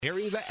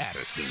Airing the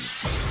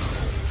Addisons.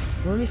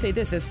 Let me say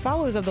this, as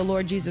followers of the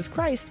Lord Jesus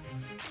Christ,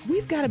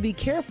 we've got to be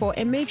careful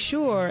and make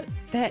sure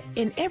that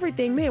in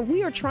everything, man,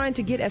 we are trying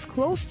to get as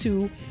close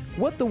to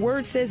what the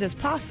word says as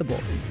possible.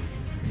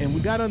 And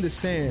we got to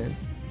understand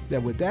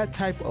that with that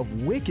type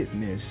of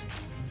wickedness,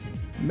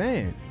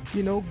 man,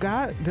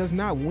 God does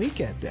not wink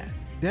at that.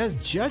 There's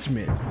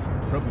judgment.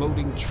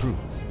 Promoting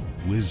truth,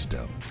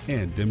 wisdom,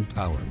 and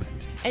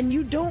empowerment. And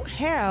you don't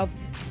have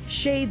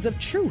shades of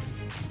truth.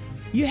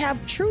 You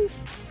have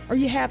truth or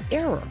you have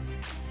error.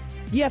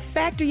 You have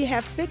fact or you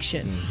have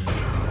fiction.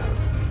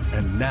 Mm-hmm.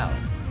 And now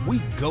we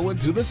go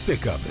into the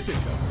thick of it.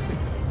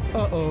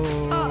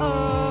 Uh-oh.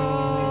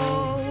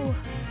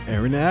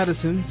 Airing the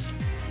Addisons.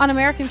 On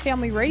American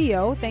Family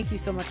Radio, thank you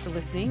so much for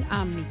listening.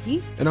 I'm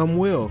Miki. And I'm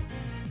Will.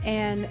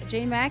 And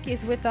J Mac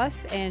is with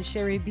us and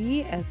Sherry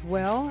B as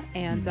well.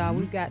 And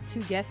we've got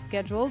two guests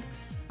scheduled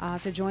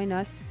to join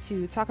us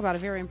to talk about a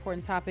very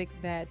important topic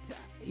that,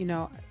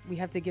 we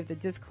have to give the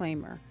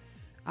disclaimer.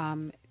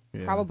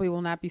 Probably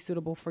will not be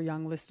suitable for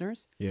young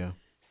listeners. Yeah.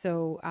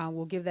 So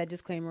we'll give that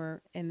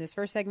disclaimer in this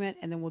first segment,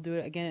 and then we'll do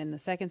it again in the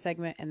second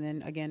segment, and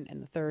then again in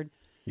the third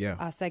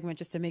segment,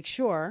 just to make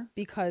sure,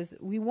 because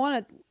we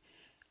want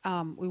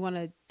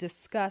to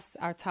discuss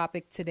our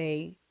topic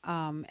today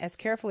as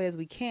carefully as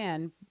we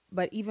can,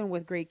 but even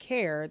with great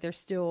care, there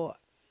still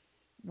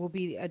will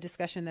be a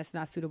discussion that's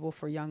not suitable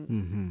for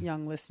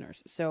young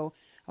listeners. So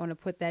I want to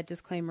put that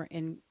disclaimer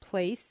in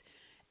place,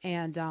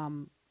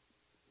 and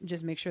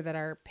just make sure that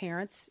our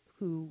parents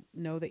who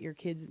know that your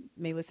kids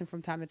may listen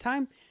from time to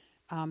time,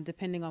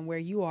 depending on where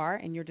you are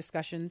and your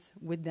discussions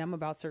with them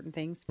about certain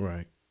things.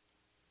 Right.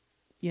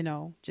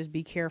 Just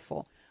be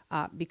careful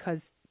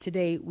because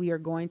today we are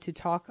going to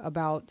talk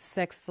about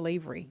sex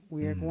slavery.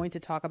 We are going to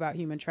talk about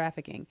human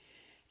trafficking.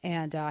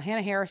 And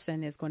Hannah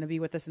Harrison is going to be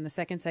with us in the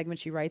second segment.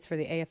 She writes for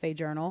the AFA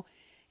Journal.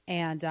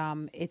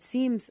 And it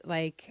seems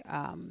like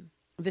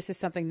this is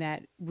something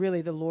that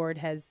really the Lord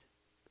has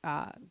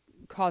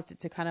caused it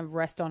to kind of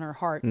rest on her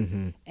heart.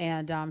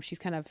 And she's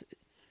kind of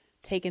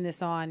taken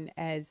this on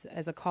as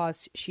a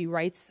cause. She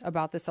writes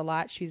about this a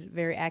lot. She's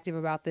very active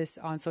about this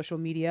on social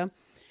media.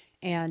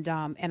 And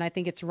I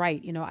think it's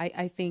right.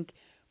 I think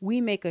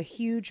we make a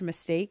huge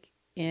mistake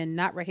in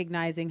not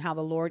recognizing how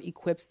the Lord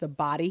equips the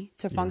body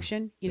to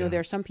function. There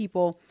are some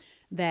people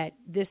that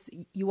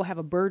you will have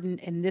a burden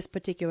in this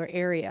particular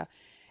area.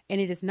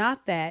 And it is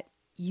not that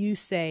you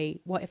say,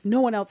 well, if no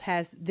one else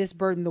has this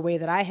burden the way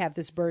that I have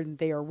this burden,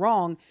 they are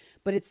wrong.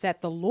 But it's that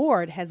the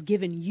Lord has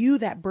given you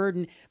that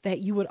burden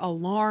that you would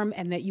alarm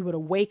and that you would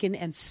awaken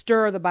and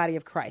stir the body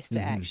of Christ to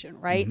action,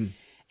 right?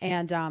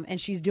 And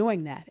she's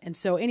doing that. And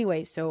so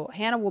anyway,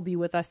 Hannah will be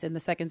with us in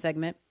the second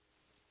segment.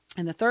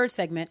 In the third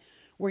segment,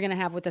 we're going to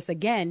have with us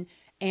again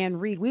Ann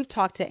Reed. We've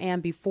talked to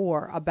Ann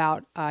before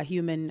about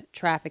human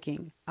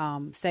trafficking,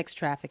 sex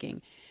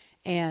trafficking.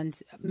 And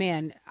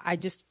man, I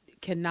just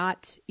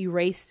cannot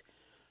erase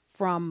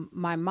from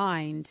my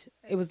mind,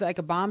 it was like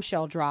a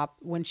bombshell drop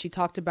when she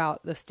talked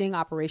about the sting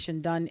operation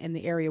done in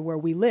the area where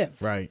we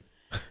live. Right.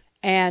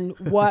 And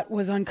what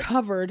was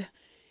uncovered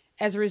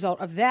as a result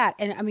of that.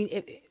 And I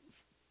mean,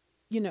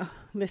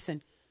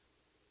 listen.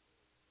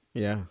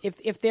 Yeah.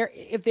 If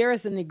there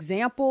is an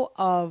example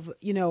of,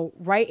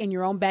 right in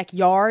your own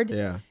backyard,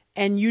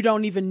 and you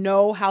don't even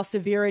know how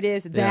severe it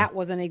is, that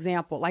was an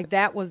example. Like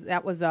that was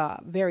a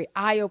very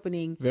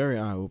eye-opening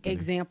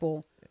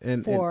example.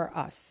 For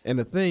us. And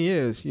the thing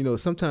is,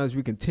 sometimes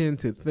we can tend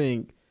to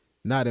think,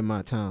 not in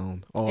my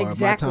town, or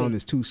my town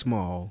is too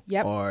small,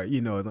 or, we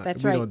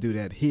don't do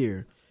that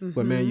here.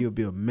 But man, you'll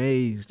be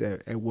amazed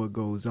at what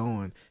goes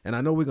on. And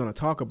I know we're going to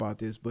talk about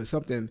this, but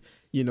something,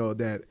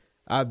 that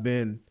I've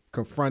been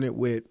confronted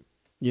with,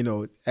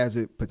 as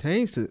it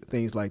pertains to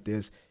things like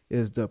this,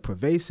 is the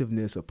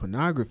pervasiveness of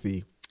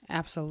pornography.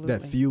 Absolutely.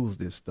 That fuels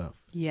this stuff.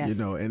 Yes.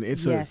 And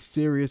it's a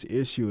serious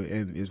issue,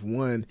 and it's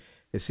one,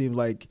 it seems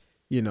like,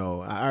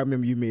 I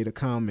remember you made a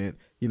comment,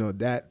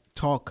 that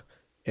talk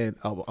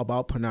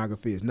about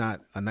pornography is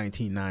not a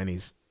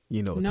 1990s,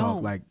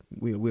 talk. Like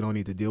we don't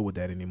need to deal with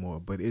that anymore,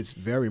 but it's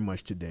very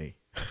much today.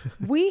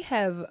 We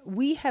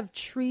have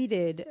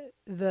treated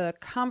the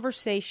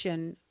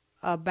conversation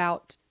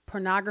about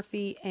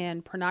pornography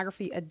and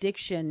pornography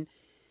addiction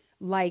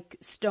like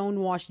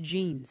stonewashed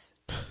jeans.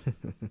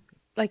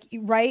 Like,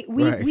 right?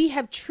 We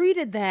have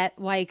treated that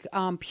like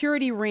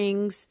purity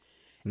rings,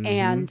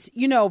 and,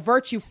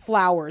 virtue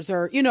flowers,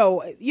 or,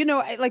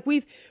 like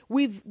we've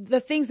the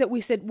things that we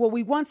said, well,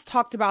 we once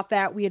talked about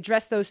that. We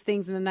addressed those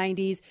things in the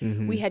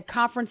 90s. We had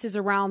conferences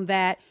around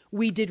that.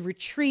 We did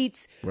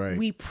retreats. Right.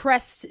 We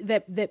pressed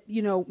that,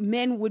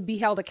 men would be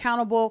held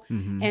accountable.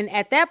 And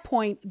at that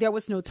point, there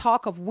was no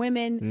talk of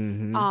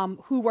women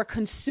who were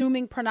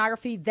consuming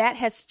pornography. That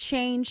has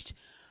changed.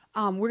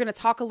 We're going to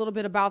talk a little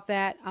bit about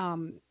that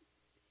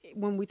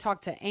when we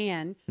talk to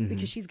Ann,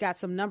 because she's got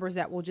some numbers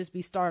that will just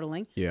be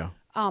startling. Yeah.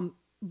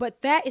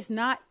 But that is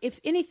not, if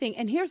anything,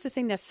 and here's the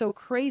thing that's so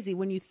crazy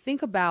when you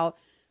think about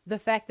the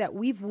fact that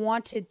we've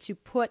wanted to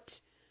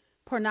put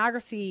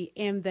pornography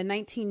in the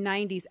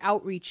 1990s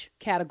outreach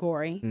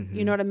category.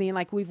 You know what I mean?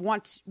 Like we've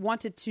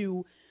wanted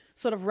to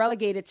sort of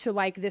relegate it to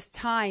like this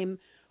time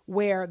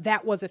where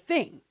that was a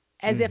thing,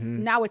 as if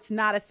now it's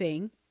not a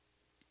thing.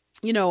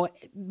 You know,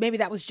 maybe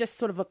that was just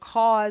sort of a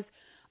cause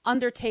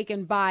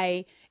undertaken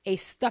by a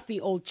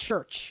stuffy old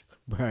church.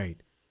 Right.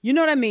 You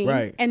know what I mean?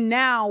 Right. And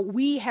now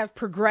we have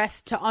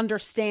progressed to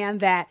understand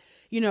that,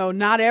 you know,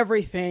 not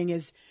everything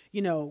is,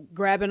 you know,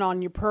 grabbing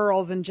on your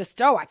pearls and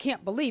just, oh, I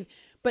can't believe.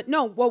 But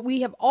no, what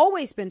we have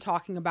always been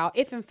talking about,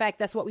 if in fact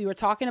that's what we were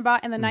talking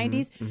about in the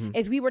 90s,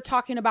 is we were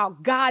talking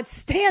about God's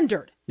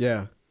standard.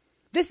 Yeah.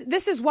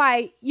 This is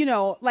why, you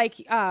know, like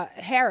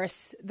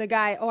Harris, the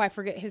guy, I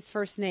forget his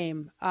first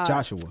name.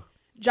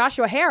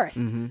 Joshua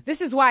Harris. This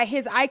is why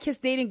his I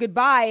Kissed Dating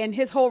Goodbye and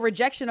his whole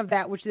rejection of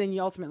that, which then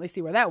you ultimately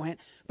see where that went,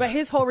 but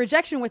his whole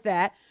rejection with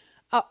that,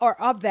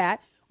 or of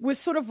that, was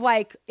sort of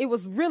like, it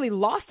was really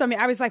lost on me.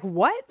 I was like,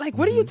 what? Like,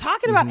 what are you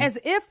talking about? As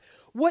if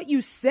what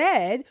you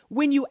said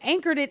when you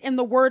anchored it in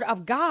the word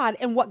of God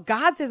and what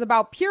God says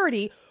about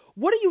purity,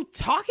 what are you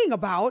talking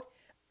about?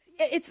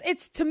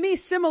 It's to me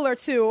similar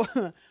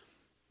to,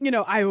 you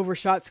know, I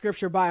overshot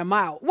scripture by a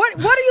mile. What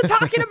are you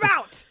talking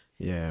about?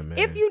 Yeah, man.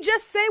 If you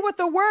just say what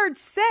the word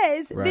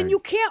says, then you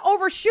can't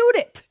overshoot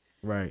it.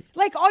 Right.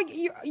 Like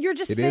you're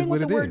just saying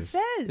what the word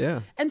says.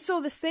 Yeah. And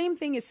so the same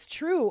thing is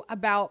true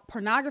about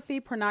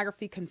pornography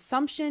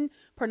consumption,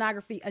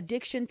 pornography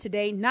addiction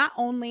today. Not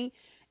only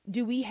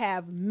do we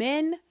have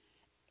men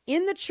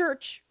in the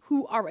church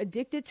who are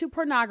addicted to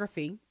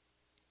pornography,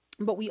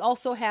 but we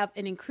also have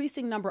an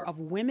increasing number of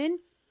women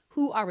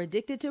who are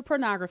addicted to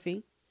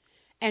pornography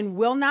and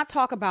will not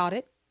talk about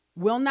it,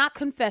 will not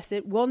confess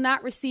it, will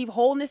not receive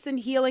wholeness and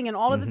healing and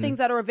all of the things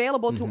that are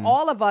available to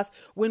all of us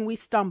when we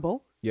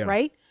stumble,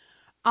 right?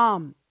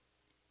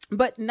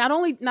 But not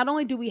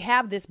only do we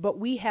have this, but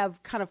we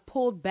have kind of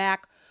pulled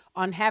back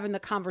on having the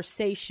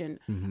conversation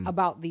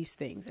about these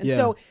things. And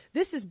so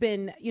this has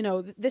been, you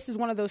know, this is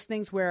one of those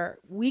things where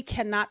we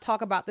cannot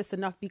talk about this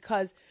enough,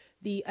 because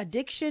the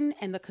addiction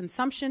and the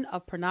consumption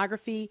of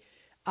pornography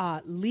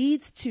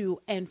leads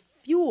to and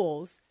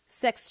fuels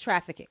sex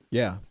trafficking.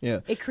 Yeah.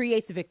 It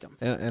creates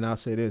victims. And I'll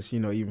say this, you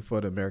know, even for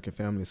the American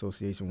Family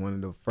Association, one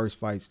of the first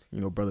fights,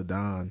 you know, Brother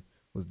Don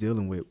was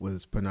dealing with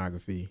was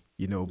pornography,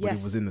 you know, but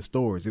it was in the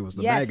stores. It was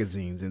the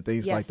magazines and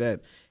things like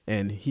that.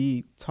 And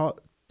he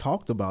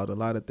talked about a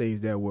lot of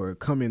things that were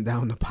coming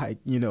down the pike,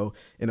 you know,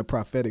 in a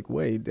prophetic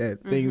way,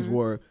 that things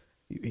were,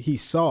 he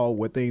saw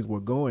where things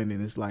were going.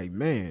 And it's like,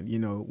 man, you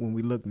know, when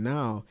we look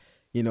now,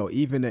 you know,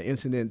 even the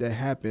incident that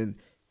happened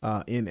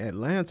in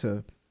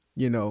Atlanta,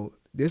 you know,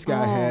 this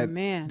guy had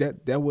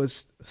that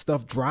was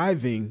stuff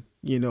driving,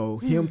 you know,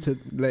 him to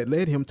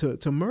led him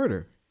to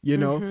murder, you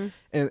know,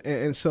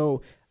 and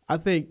so I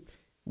think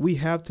we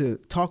have to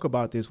talk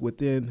about this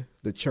within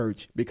the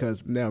church,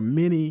 because there are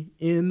many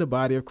in the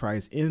body of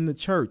Christ, in the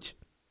church,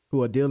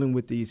 who are dealing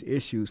with these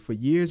issues for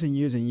years and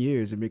years and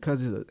years, and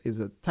because it's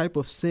a type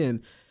of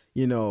sin,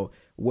 you know,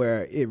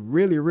 where it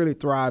really, really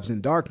thrives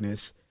in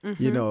darkness,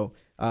 you know.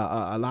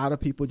 A lot of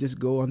people just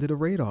go under the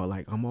radar,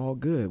 like, I'm all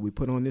good. We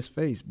put on this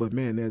face. But,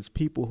 man, there's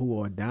people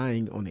who are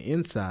dying on the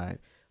inside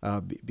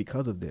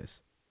because of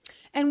this.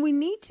 And we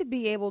need to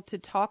be able to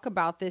talk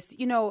about this.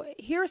 You know,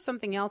 here's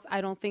something else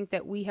I don't think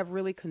that we have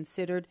really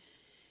considered,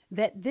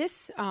 that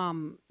this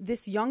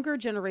younger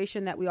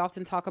generation that we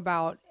often talk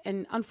about,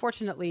 and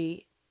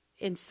unfortunately,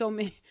 in so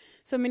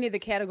many of the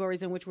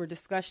categories in which we're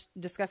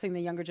discussing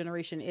the younger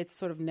generation, it's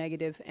sort of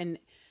negative. And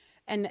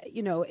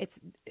you know,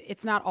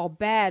 it's not all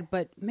bad,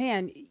 but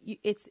man,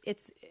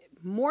 it's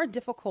more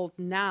difficult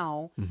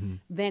now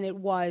than it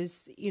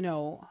was, you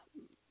know,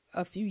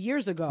 a few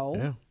years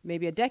ago,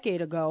 maybe a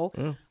decade ago,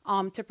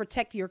 to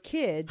protect your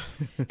kids.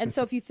 And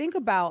so if you think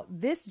about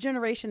this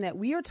generation that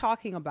we are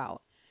talking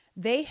about,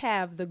 they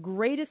have the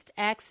greatest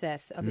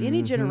access of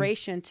any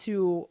generation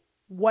to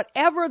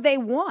whatever they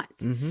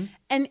want.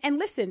 And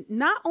listen,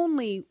 not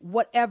only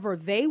whatever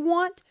they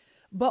want,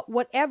 but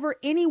whatever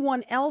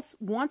anyone else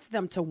wants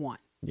them to want.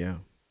 Yeah.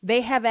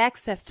 They have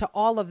access to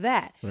all of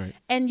that. Right.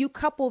 And you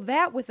couple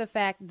that with the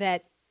fact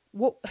that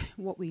what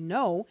we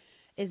know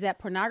is that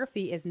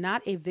pornography is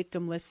not a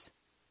victimless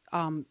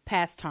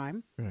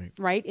pastime.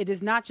 Right. It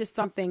is not just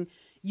something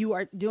you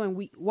are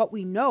doing. What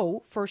we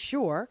know for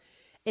sure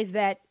is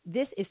that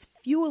this is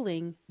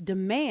fueling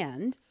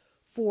demand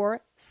for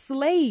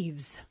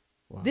slaves.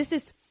 Wow. This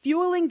is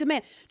fueling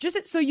demand.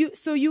 Just so you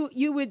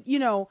would, you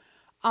know,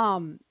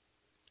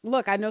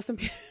 look, I know some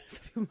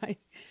people might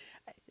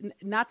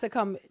not to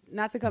come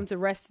to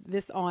rest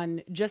this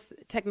on just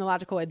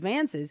technological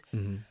advances,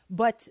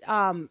 but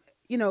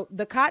you know,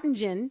 the cotton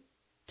gin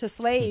to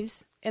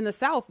slaves in the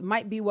South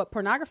might be what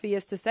pornography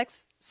is to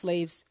sex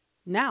slaves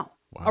now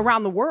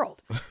around the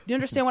world. Do you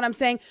understand what I'm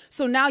saying?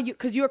 So now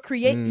because you're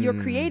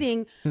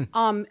creating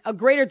a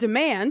greater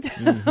demand,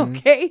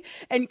 okay,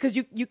 and because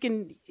you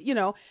can, you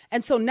know,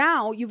 and so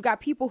now you've got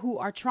people who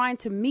are trying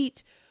to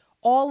meet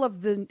all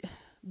of the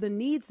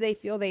needs they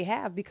feel they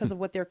have because of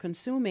what they're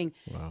consuming.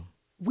 Wow.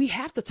 We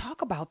have to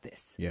talk about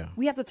this. Yeah.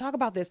 We have to talk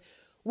about this.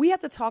 We have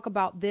to talk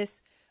about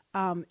this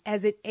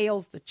as it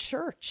ails the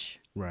church.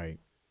 Right.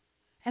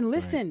 And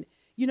listen,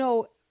 you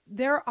know,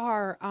 there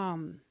are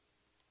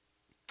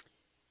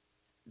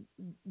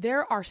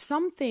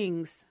some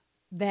things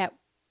that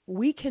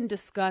we can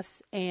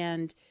discuss,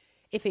 and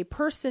if a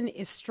person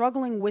is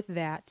struggling with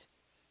that,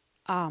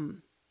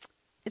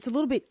 it's a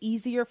little bit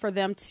easier for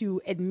them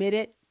to admit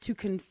it, to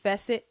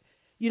confess it.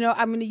 You know,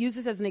 I'm going to use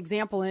this as an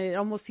example, and it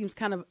almost seems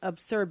kind of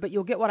absurd, but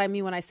you'll get what I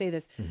mean when I say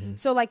this. Mm-hmm.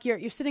 So like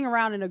you're sitting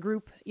around in a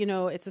group, you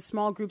know, it's a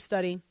small group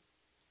study,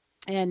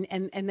 and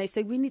they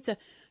say we need to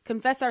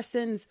confess our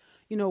sins,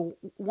 you know,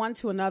 one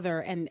to another.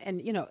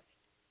 And, you know,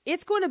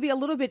 it's going to be a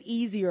little bit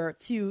easier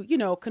to, you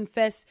know,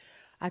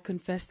 I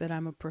confess that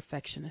I'm a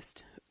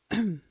perfectionist.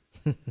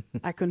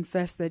 I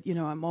confess that, you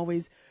know, I'm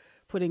always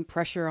putting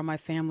pressure on my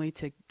family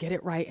to get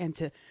it right and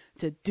to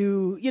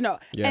do, you know,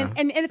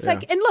 and it's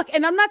like, and look,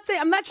 and I'm not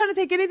trying to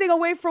take anything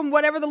away from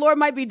whatever the Lord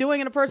might be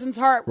doing in a person's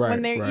heart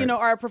when they, you know,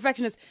 are a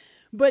perfectionist.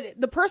 But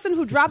the person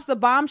who drops the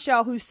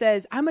bombshell, who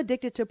says, I'm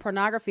addicted to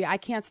pornography, I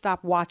can't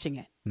stop watching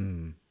it.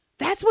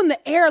 That's when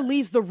the air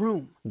leaves the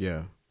room.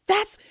 Yeah.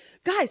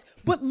 Guys,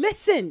 but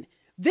listen,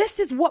 this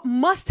is what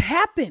must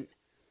happen.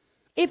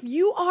 If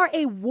you are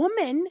a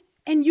woman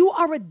and you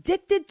are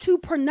addicted to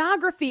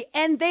pornography,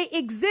 and they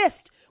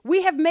exist,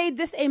 we have made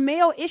this a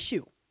male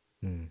issue.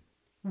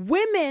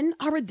 Women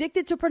are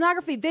addicted to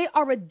pornography. They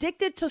are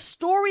addicted to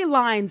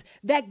storylines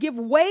that give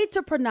way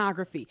to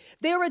pornography.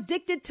 They are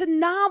addicted to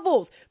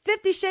novels.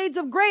 50 Shades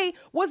of Grey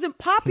wasn't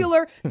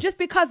popular just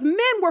because men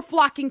were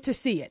flocking to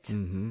see it.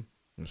 Mm-hmm.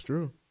 That's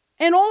true.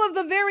 And all of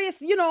the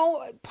various, you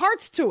know,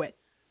 parts to it.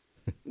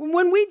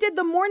 When we did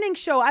the morning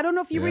show, I don't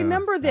know if you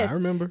remember this. I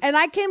remember. And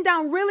I came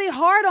down really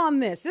hard on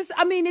this.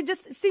 It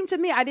just seemed to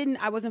me,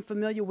 I wasn't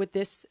familiar with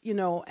this, you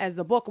know, as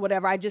the book or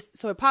whatever.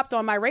 So it popped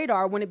on my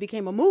radar when it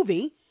became a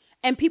movie,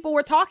 and people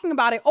were talking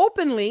about it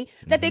openly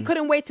that they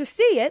couldn't wait to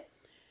see it.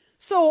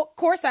 So of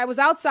course I was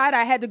outside.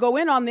 I had to go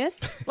in on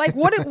this. Like,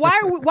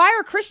 why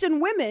are Christian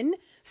women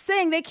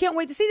saying they can't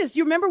wait to see this?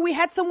 You remember we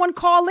had someone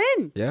call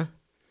in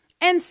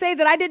and say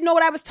that I didn't know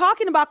what I was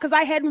talking about because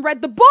I hadn't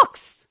read the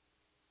books.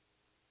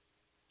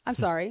 I'm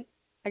sorry.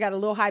 I got a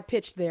little high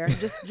pitched there.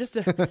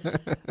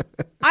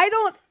 I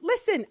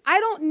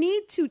don't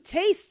need to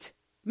taste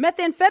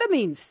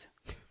methamphetamines.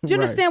 Do you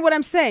understand what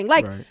I'm saying?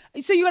 Like,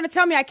 so you're going to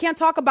tell me I can't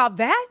talk about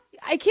that?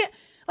 I can't.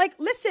 Like,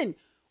 listen,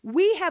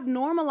 we have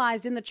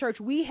normalized in the church,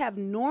 we have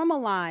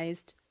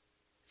normalized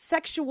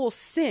sexual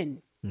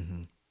sin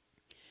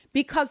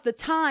because the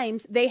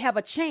times they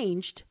have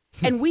changed,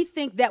 and we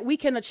think that we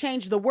can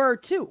change the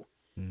word too.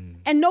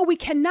 And no, we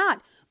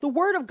cannot. The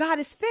word of God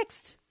is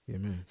fixed.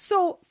 Amen.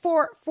 So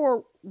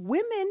for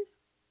women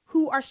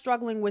who are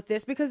struggling with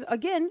this, because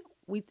again,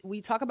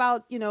 we talk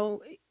about, you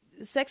know,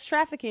 sex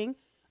trafficking,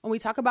 and we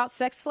talk about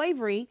sex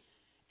slavery,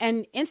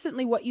 and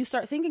instantly what you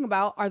start thinking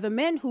about are the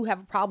men who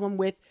have a problem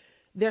with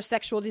their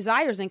sexual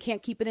desires and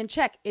can't keep it in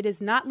check. It is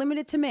not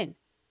limited to men.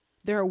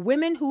 There are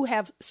women who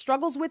have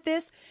struggles with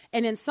this,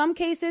 and in some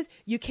cases,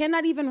 you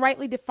cannot even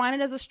rightly define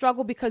it as a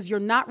struggle because you're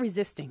not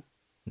resisting.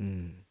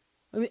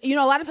 You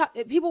know, a lot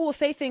of people will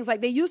say things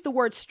like, they use the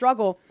word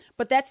struggle,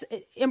 but that's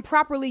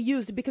improperly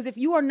used, because if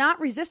you are not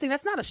resisting,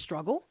 that's not a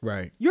struggle.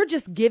 Right. You're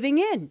just giving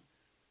in.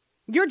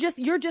 You're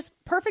just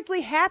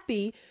perfectly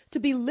happy to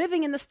be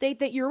living in the state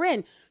that you're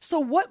in. So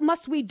what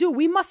must we do?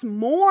 We must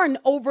mourn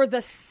over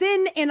the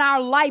sin in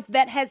our life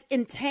that has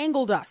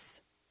entangled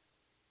us.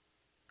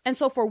 And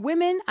so for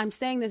women, I'm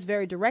saying this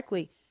very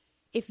directly.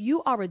 If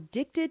you are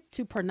addicted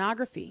to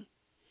pornography,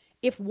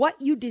 if what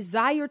you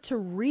desire to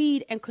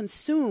read and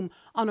consume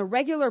on a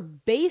regular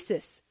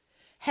basis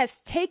has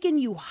taken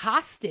you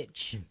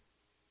hostage,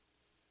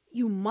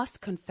 you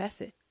must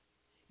confess it.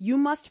 You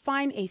must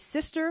find a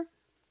sister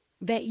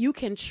that you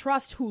can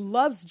trust who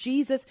loves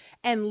Jesus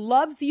and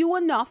loves you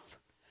enough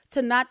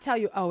to not tell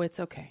you, oh, it's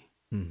okay.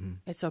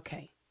 It's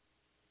okay.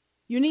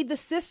 You need the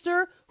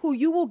sister who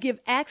you will give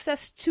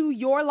access to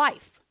your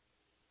life,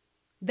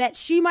 that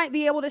she might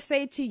be able to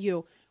say to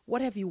you,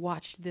 what have you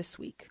watched this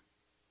week?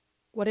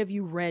 What have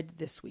you read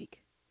this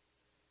week?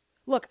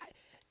 Look,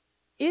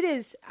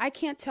 I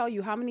can't tell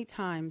you how many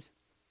times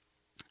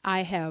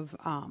I have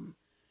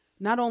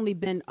not only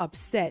been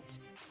upset,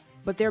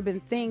 but there have been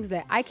things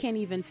that I can't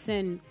even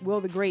send Will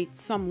the Great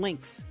some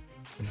links.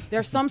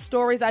 There's some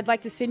stories I'd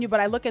like to send you, but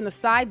I look in the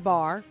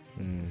sidebar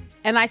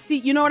and I see,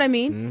 you know what I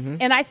mean?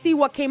 And I see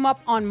what came up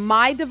on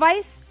my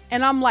device,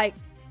 and I'm like,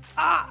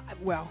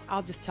 well,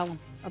 I'll just tell them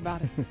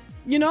about it,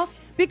 you know?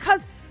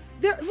 Because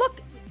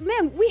look,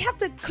 man, we have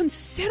to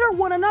consider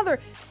one another.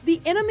 The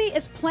enemy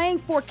is playing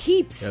for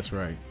keeps. That's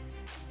right.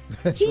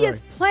 He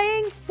is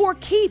playing for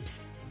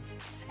keeps.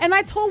 And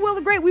I told Will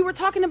the Great, we were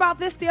talking about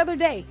this the other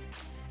day.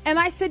 And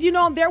I said, you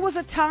know, there was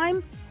a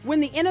time when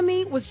the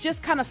enemy was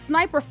just kind of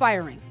sniper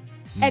firing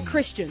at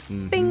Christians.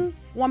 Bing,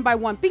 one by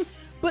one, bing.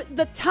 But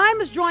the time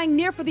is drawing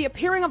near for the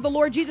appearing of the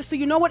Lord Jesus. So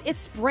you know what? It's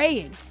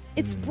spraying.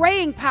 It's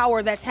spraying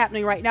power that's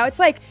happening right now. It's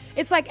like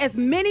as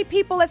many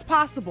people as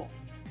possible.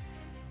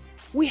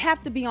 We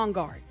have to be on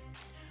guard.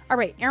 All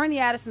right, Aaron the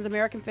Addisons,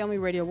 American Family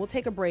Radio. We'll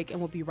take a break and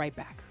we'll be right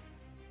back.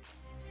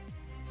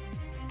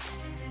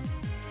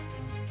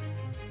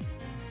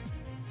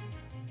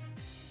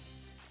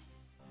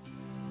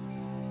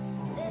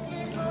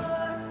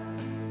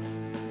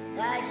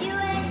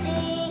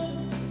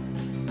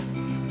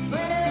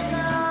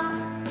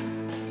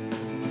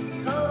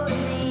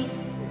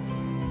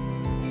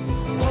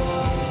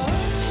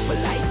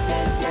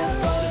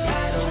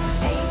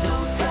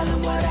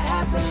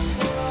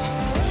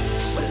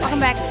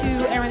 back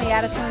to Aaron the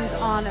Addisons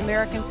on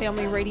American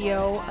Family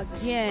Radio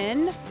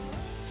again.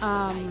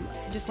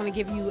 Just want to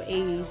give you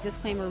a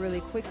disclaimer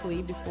really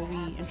quickly before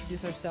we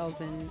introduce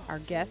ourselves and our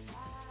guest.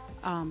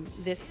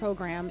 This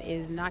program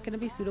is not going to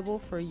be suitable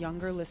for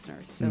younger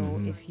listeners. So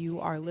if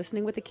you are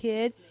listening with a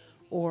kid,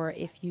 or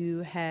if you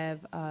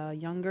have a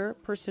younger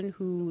person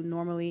who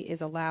normally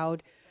is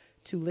allowed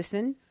to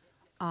listen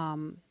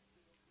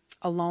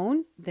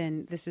alone,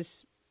 then this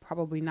is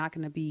probably not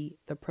going to be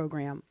the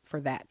program for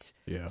that.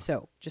 Yeah.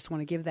 So just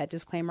want to give that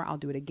disclaimer. I'll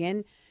do it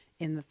again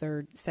in the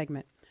third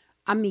segment.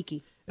 I'm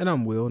Miki. And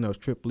I'm Will, and that was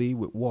Trip Lee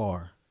with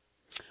WAR.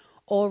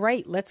 All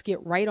right, let's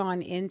get right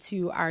on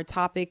into our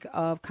topic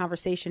of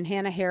conversation.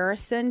 Hannah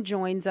Harrison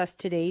joins us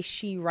today.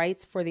 She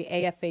writes for the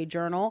AFA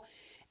Journal,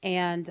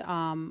 and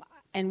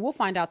we'll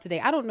find out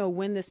today. I don't know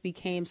when this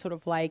became sort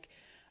of like,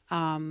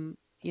 I don't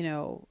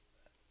know,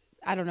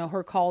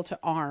 her call to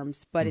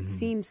arms, but it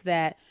seems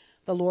that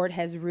the Lord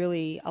has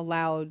really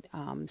allowed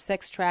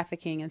sex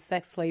trafficking and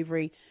sex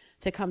slavery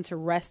to come to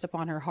rest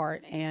upon her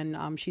heart.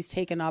 And she's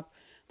taken up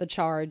the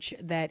charge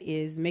that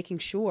is making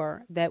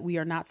sure that we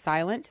are not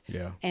silent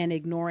and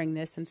ignoring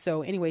this. And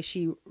so anyway,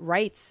 she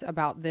writes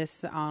about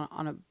this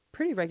on a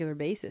pretty regular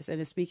basis and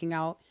is speaking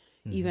out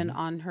even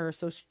on her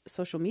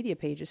social media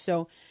pages.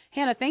 So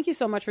Hannah, thank you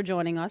so much for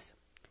joining us.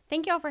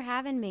 Thank y'all for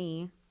having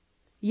me.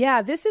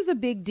 Yeah, this is a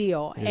big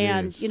deal. It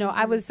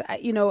is.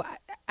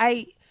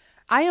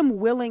 I am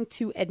willing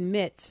to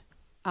admit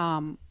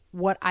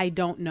what I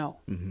don't know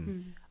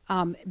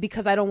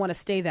because I don't want to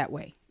stay that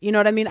way. You know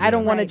what I mean? Yeah. I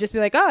don't want to just be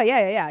like, oh,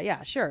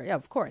 yeah, sure. Yeah,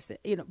 of course.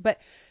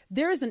 But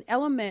there is an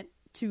element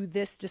to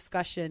this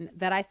discussion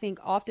that I think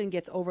often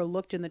gets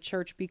overlooked in the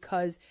church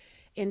because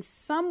in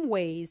some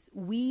ways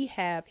we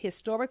have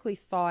historically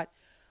thought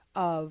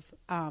of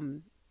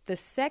the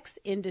sex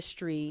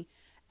industry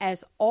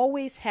as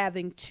always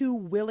having two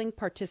willing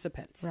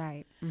participants.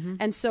 Right.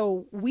 And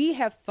so we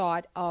have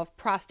thought of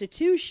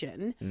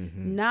prostitution,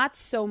 not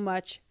so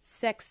much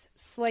sex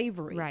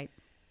slavery. Right.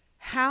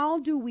 How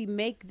do we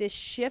make this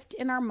shift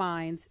in our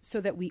minds so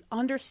that we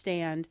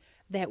understand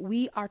that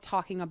we are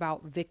talking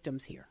about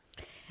victims here?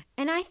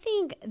 And I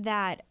think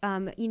that,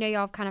 y'all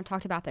have kind of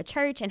talked about the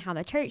church and how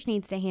the church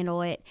needs to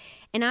handle it.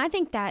 And I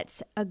think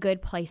that's a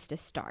good place to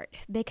start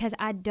because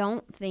I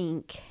don't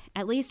think,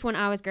 at least when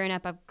I was growing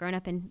up, I've grown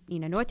up in,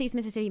 Northeast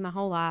Mississippi my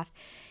whole life.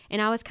 And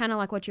I was kind of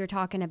like what you were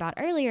talking about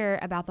earlier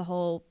about the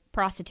whole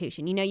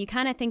prostitution. You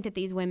kind of think that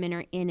these women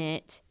are in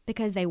it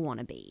because they want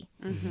to be.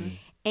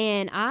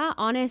 And I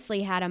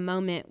honestly had a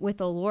moment with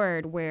the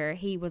Lord where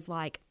he was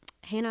like,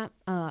 Hannah,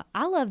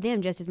 I love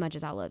them just as much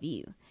as I love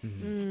you.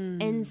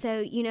 And so,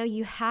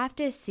 you have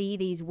to see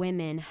these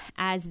women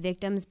as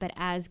victims, but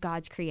as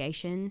God's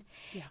creation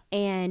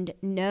and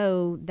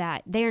know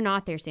that they're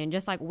not their sin,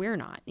 just like we're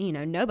not.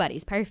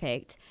 Nobody's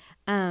perfect.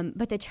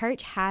 But the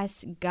church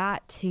has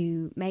got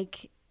to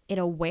make it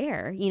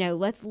aware.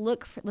 Let's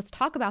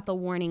talk about the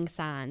warning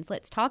signs.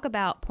 Let's talk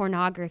about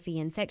pornography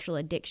and sexual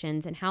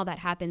addictions and how that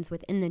happens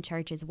within the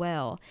church as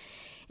well.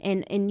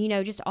 And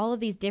just all of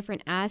these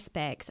different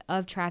aspects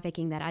of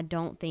trafficking that I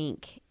don't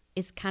think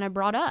is kind of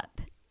brought up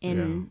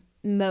in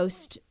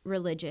most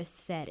religious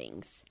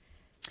settings.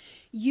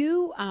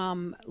 You,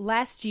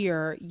 last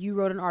year, you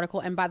wrote an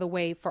article, and by the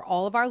way, for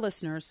all of our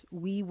listeners,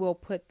 we will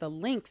put the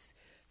links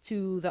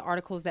to the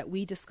articles that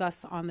we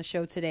discuss on the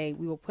show today.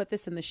 We will put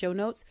this in the show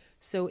notes.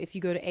 So if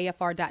you go to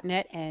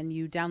afr.net and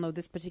you download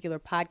this particular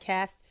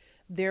podcast,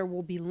 there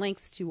will be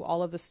links to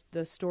all of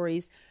the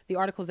stories, the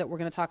articles that we're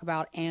going to talk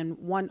about, and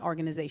one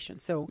organization.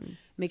 So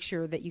make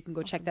sure that you can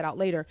go check that out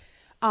later.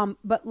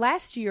 But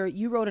last year,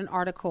 you wrote an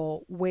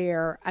article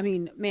where,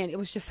 it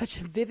was just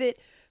such a vivid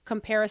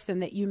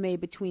comparison that you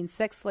made between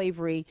sex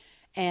slavery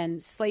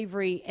and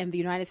slavery in the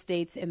United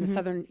States, in the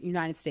southern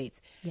United States.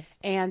 Yes.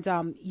 And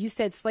you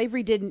said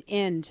slavery didn't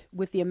end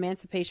with the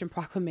Emancipation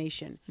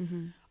Proclamation.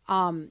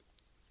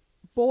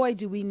 Boy,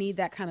 do we need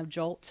that kind of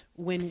jolt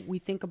when we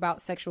think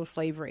about sexual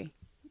slavery.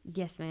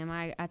 Yes, ma'am.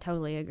 I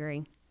totally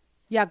agree.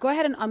 Yeah, go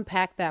ahead and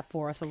unpack that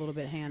for us a little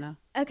bit, Hannah.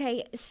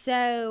 Okay,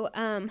 so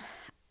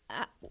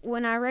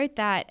when I wrote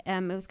that,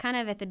 it was kind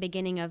of at the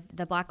beginning of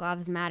the Black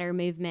Lives Matter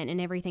movement and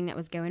everything that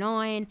was going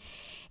on.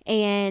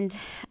 And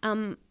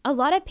a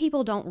lot of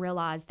people don't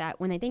realize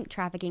that when they think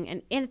trafficking,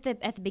 and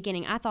at the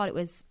beginning, I thought it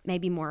was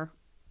maybe more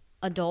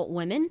adult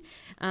women.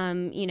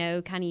 Kind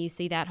of you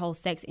see that whole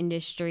sex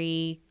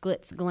industry,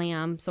 glitz,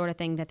 glam sort of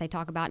thing that they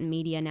talk about in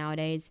media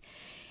nowadays.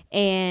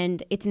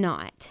 And it's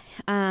not.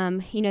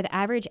 The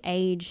average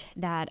age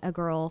that a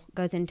girl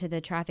goes into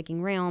the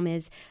trafficking realm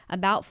is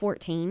about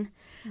 14.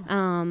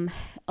 A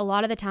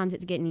lot of the times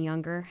it's getting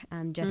younger,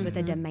 just with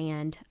the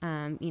demand.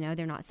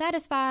 They're not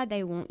satisfied.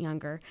 They want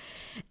younger.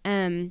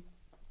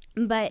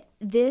 But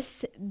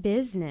this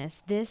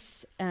business,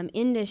 this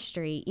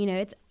industry, you know,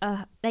 it's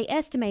they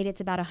estimate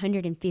it's about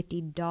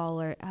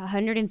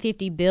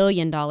 $150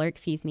 billion,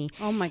 excuse me.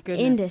 Oh my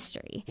goodness.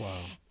 Industry. Wow.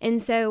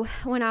 And so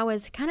when I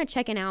was kind of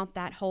checking out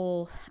that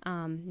whole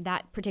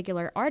that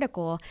particular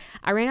article,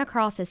 I ran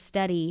across a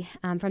study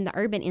from the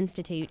Urban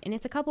Institute, and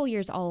it's a couple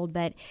years old,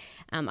 but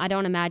I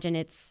don't imagine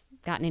it's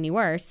gotten any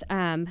worse.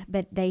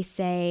 But they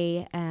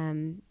say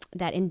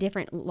that in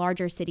different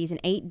larger cities, in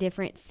 8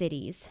 different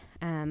cities,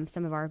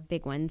 some of our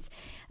big ones,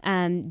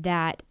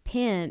 that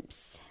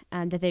pimps,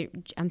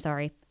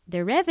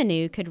 their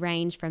revenue could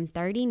range from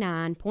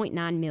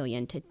 $39.9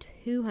 million to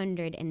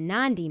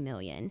 $290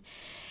 million,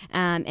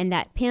 and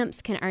that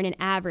pimps can earn an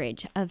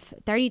average of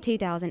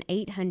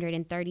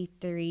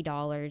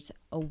 $32,833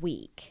 a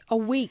week. A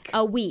week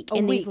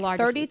in these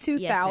larger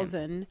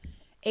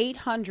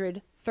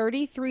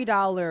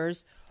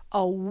 $32,833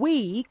 a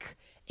week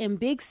in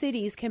big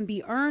cities can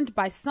be earned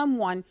by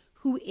someone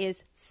who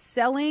is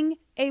selling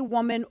a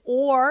woman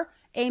or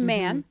a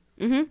man.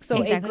 Mm-hmm. So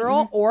exactly. A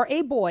girl or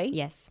a boy.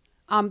 Yes.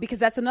 Because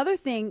that's another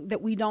thing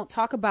that we don't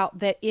talk about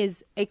that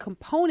is a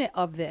component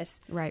of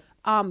this. Right.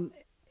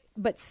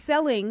 But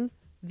selling,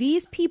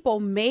 these people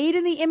made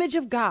in the image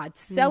of God,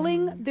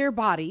 selling their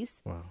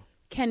bodies,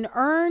 can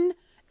earn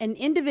an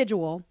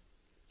individual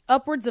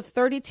upwards of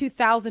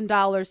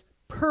 $32,000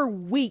 per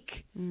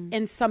week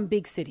in some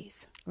big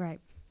cities.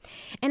 Right.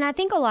 And I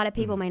think a lot of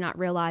people may not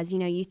realize, you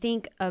know, you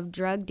think of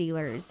drug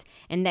dealers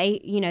and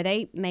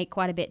they make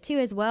quite a bit too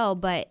as well,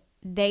 but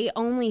they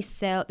can only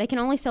sell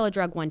a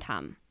drug one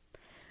time.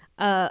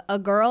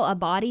 A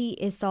body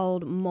is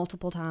sold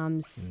multiple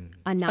times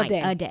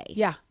a day.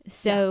 Yeah.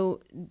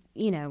 So,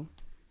 you know.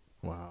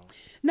 Wow.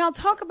 Now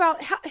talk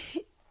about how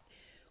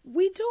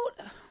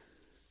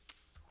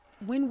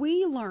when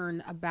we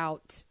learn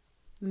about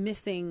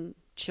missing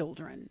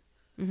children,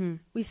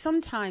 we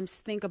sometimes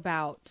think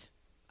about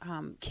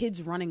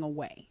kids running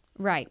away.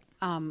 Right.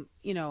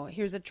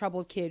 Here's a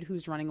troubled kid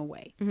who's running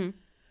away. Mm-hmm.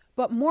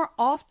 But more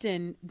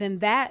often than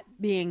that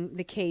being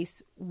the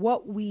case,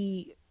 what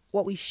we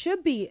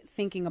should be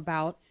thinking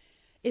about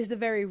is the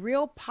very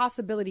real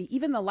possibility,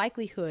 even the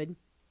likelihood,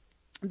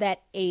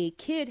 that a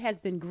kid has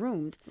been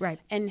groomed, right,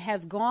 and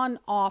has gone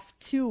off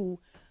to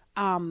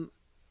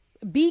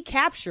be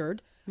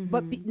captured,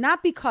 but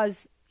not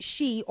because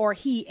she or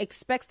he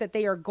expects that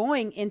they are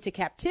going into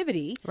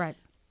captivity, right,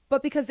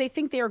 but because they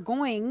think they are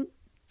going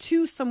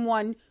to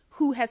someone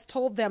who has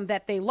told them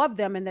that they love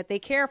them and that they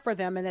care for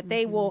them and that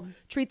they will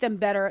treat them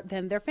better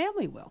than their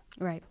family will.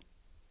 Right.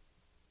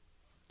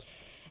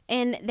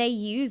 And they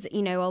use,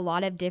 a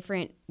lot of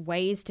different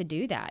ways to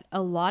do that.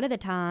 A lot of the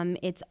time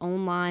it's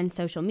online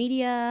social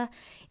media.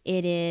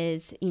 It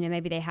is,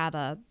 maybe they have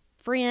a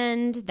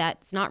friend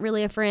that's not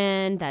really a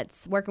friend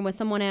that's working with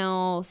someone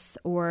else,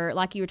 or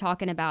like you were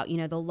talking about,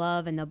 the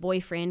love and the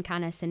boyfriend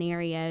kind of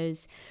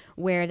scenarios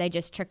where they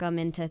just trick them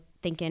into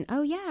thinking,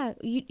 oh yeah,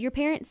 your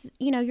parents,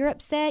 you're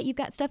upset, you've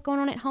got stuff going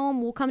on at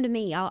home, well, come to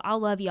me, I'll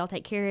love you, I'll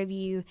take care of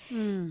you.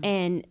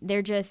 And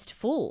they're just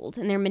fooled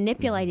and they're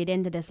manipulated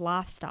into this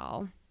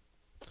lifestyle.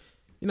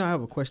 I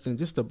have a question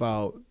just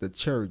about the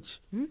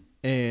church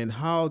and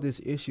how this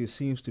issue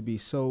seems to be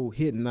so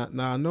hidden.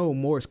 Now I know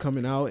more is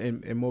coming out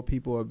and more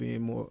people are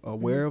being more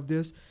aware of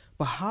this,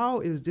 but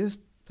how is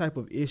this type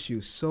of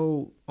issue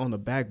so on the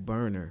back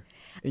burner,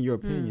 in your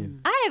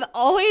opinion? I have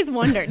always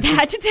wondered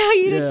that, to tell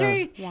you the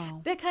truth.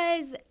 Wow.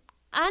 Because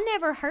I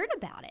never heard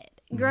about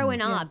it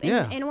growing up.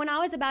 And when I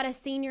was about a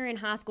senior in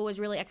high school was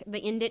really like the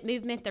End It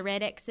movement, the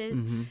Red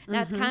X's.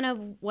 That's kind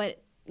of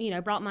what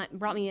brought my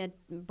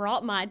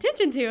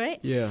attention to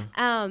it. Yeah.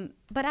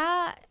 But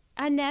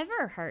I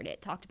never heard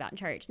it talked about in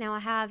church. Now I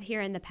have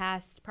here in the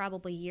past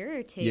probably year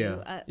or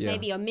two,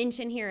 maybe a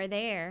mention here or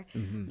there.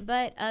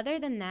 But other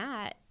than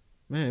that,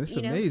 man, it's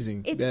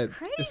amazing. It's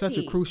crazy. It's such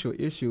a crucial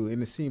issue,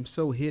 and it seems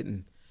so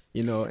hidden,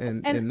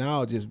 and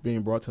now just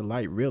being brought to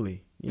light,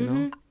 really, you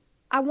know.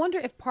 I wonder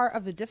if part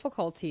of the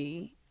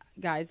difficulty,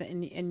 guys,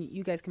 and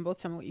you guys can both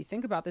tell me what you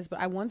think about this, but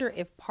I wonder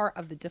if part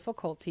of the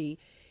difficulty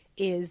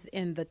is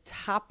in the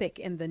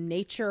topic and the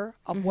nature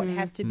of what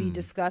has to be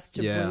discussed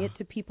to bring it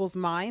to people's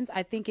minds.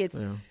 I think it's,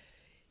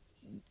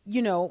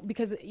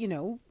 because,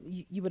 you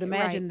would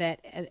imagine that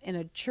in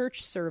a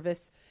church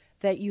service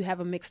that you have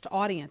a mixed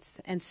audience.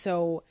 And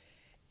so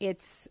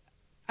it's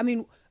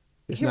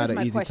not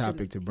an easy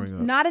topic to bring up.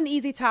 Not an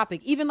easy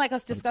topic. Even like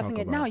us discussing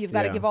it now, you've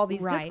got to give all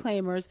these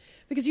disclaimers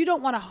because you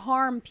don't want to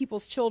harm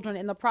people's children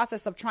in the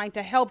process of trying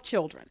to help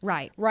children.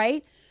 Right.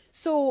 Right?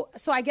 So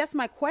I guess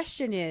my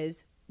question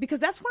is, because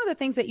that's one of the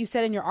things that you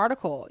said in your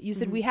article. You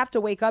said we have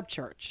to wake up,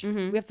 church.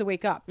 We have to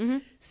wake up.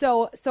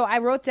 So I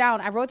wrote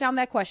down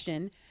that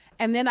question,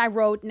 and then I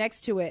wrote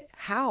next to it,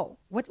 how?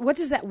 What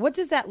does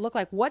that look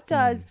like? What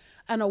does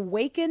an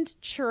awakened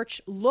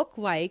church look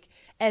like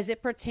as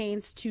it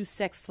pertains to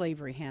sex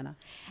slavery, Hannah?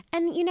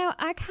 And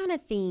I kind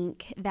of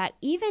think that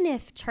even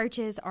if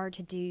churches are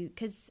to do,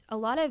 because a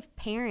lot of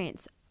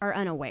parents are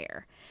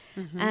unaware.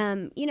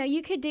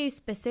 You could do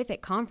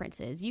specific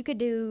conferences. You could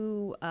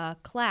do a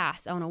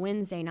class on a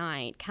Wednesday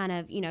night, kind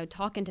of,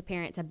 talking to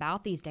parents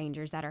about these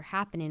dangers that are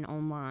happening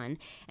online.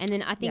 And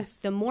then I think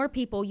the more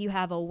people you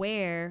have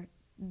aware,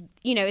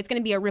 it's going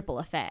to be a ripple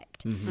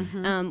effect,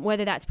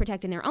 whether that's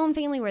protecting their own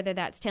family, whether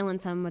that's telling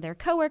some of their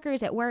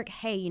coworkers at work,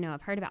 hey,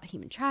 I've heard about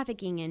human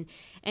trafficking,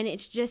 and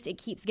it's just, it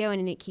keeps going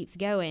and it keeps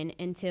going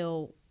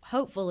until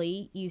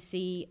hopefully you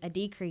see a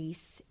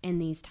decrease in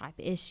these type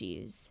of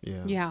issues.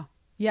 Yeah.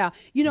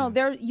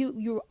 There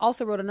you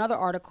also wrote another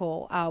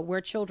article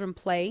where children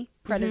play,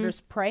 predators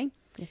prey.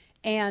 Yes.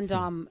 And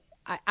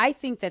I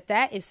think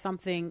that is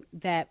something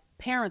that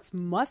parents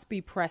must be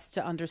pressed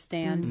to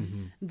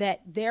understand,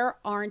 that there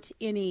aren't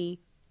any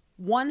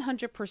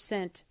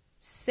 100%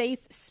 safe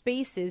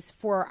spaces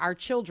for our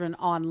children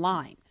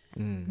online.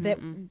 That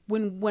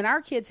when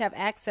our kids have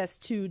access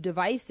to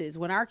devices,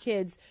 when our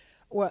kids,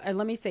 and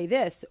let me say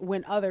this,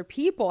 when other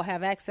people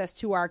have access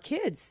to our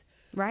kids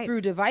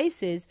through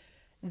devices,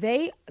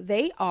 they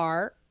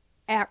are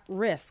at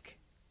risk.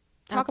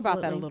 Talk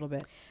about that a little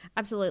bit.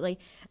 Absolutely.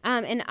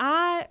 And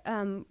I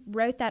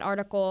wrote that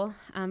article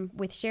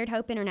with Shared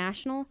Hope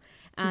International,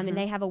 and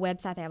they have a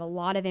website. They have a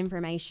lot of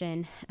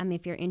information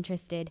if you're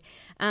interested.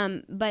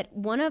 But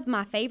one of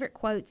my favorite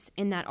quotes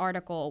in that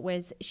article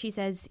was, she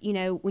says,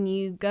 when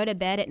you go to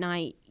bed at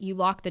night, you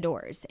lock the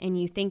doors and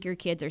you think your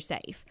kids are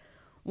safe.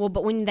 Well,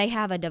 but when they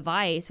have a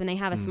device, when they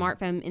have a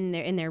smartphone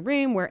in their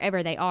room,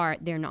 wherever they are,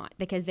 they're not,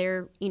 because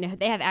they're,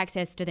 they have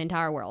access to the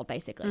entire world,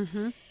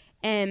 basically.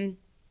 And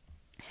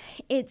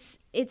it's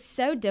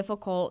so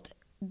difficult,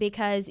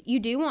 because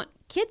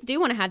kids do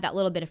want to have that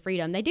little bit of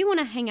freedom. They do want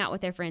to hang out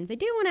with their friends. They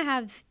do want to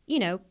have,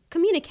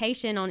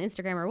 communication on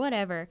Instagram or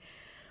whatever.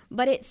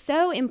 But it's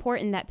so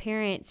important that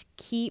parents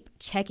keep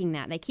checking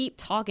that. They keep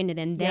talking to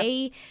them.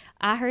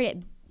 I heard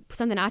it,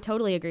 something I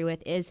totally agree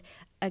with is,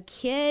 a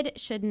kid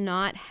should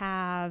not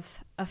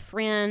have a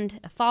friend,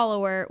 a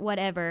follower,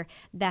 whatever,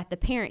 that the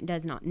parent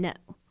does not know.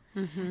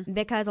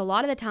 Because a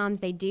lot of the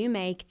times they do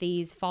make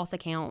these false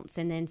accounts,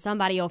 and then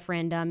somebody will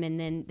friend them, and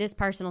then this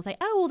person will say,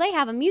 oh, well, they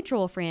have a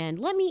mutual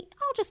friend.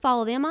 I'll just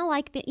follow them. I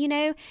like that,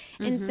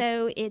 And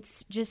so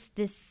it's just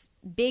this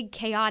big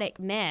chaotic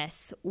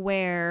mess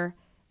where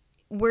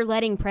we're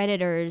letting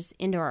predators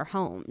into our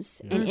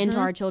homes and into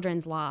our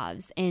children's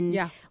lives,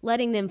 and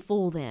letting them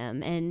fool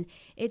them. And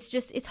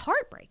it's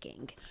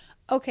heartbreaking.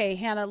 Okay,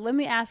 Hannah, let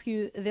me ask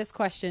you this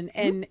question.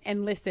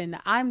 And listen,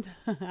 I'm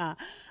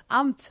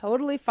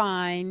totally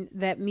fine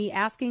that me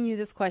asking you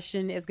this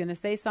question is going to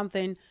say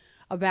something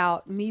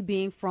about me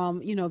being from,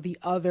 the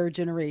other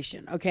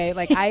generation. Okay.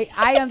 Like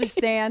I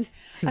understand.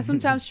 I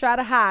sometimes try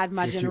to hide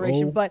my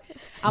generation, but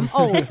I'm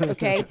old.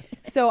 Okay.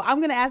 So I'm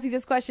going to ask you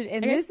this question,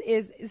 and this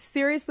is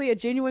seriously a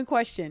genuine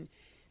question.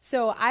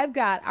 So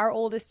our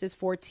oldest is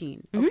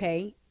 14.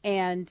 Okay.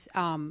 And,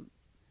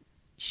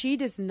 she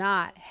does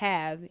not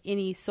have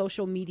any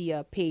social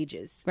media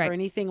pages or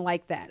anything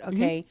like that.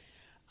 Okay.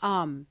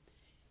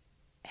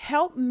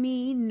 Help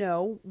me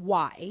know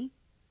why.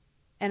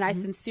 And I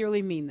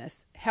sincerely mean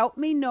this. Help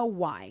me know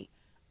why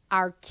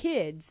our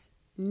kids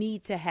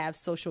need to have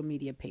social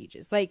media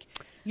pages. Like,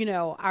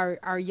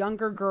 our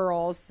younger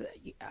girls,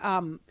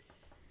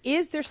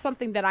 is there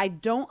something that I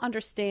don't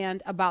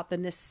understand about the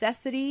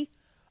necessity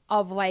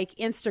of like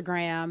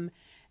Instagram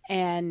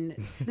and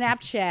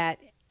Snapchat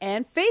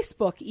and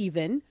Facebook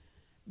even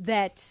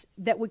that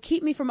would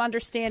keep me from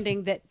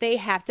understanding that they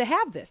have to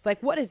have this?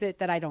 Like, what is it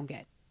that I don't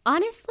get?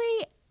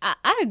 Honestly,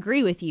 I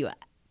agree with you.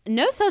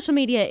 No social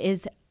media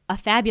is a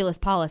fabulous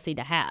policy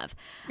to have.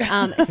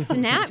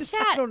 Snapchat,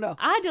 I don't know.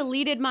 I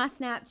deleted my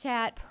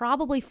Snapchat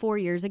probably 4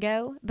 years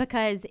ago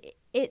because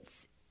it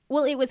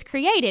was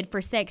created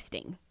for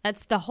sexting.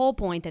 That's the whole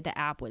point that the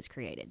app was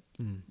created.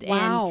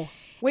 Wow.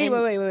 Wait.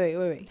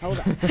 Hold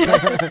on.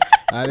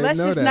 Let's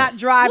just not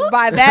drive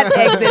by that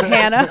exit,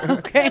 Hannah.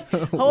 Okay.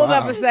 Hold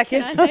up a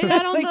second. Can I say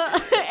that on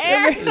the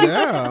air?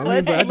 Yeah.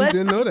 I just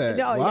didn't know that.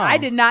 No, wow. I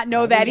did not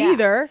know that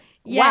either.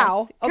 Yes,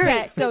 wow. Okay.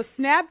 Correct. So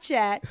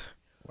Snapchat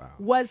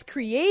was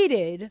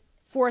created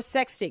for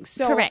sexting.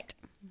 So correct.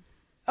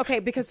 Okay.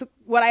 Because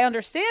what I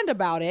understand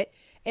about it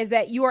is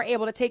that you are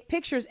able to take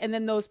pictures, and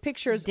then those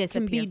pictures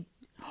can be.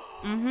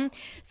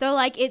 So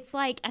I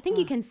think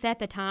you can set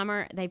the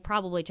timer. They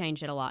probably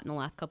changed it a lot in the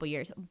last couple of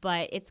years,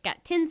 but it's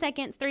got 10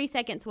 seconds, 3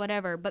 seconds,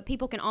 whatever. But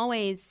people can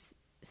always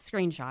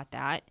screenshot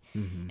that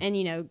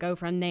and, go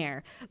from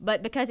there.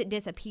 But because it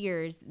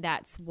disappears,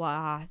 that's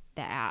why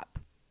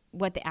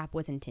what the app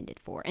was intended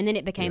for. And then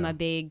it became a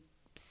big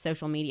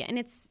social media, and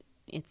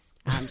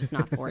I'm just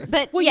not for it.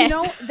 But well,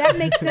 yes. That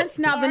makes sense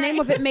now. The name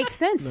of it makes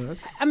sense. No,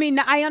 I mean,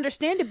 I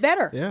understand it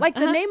better. Yeah. Like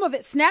the name of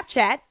it,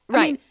 Snapchat.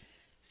 I mean,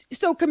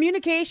 so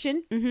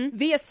communication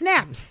via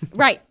snaps.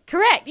 Right.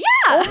 Correct. Yeah.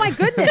 Oh my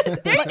goodness.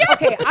 There you go.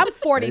 Okay, I'm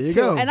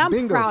 42 and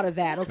I'm proud of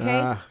that.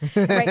 Okay.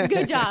 Right.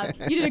 Good job.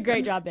 You did a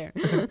great job there.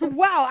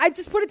 Wow. I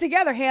just put it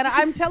together, Hannah.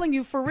 I'm telling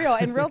you for real,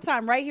 in real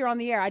time, right here on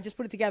the air. I just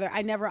put it together.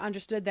 I never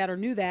understood that or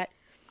knew that.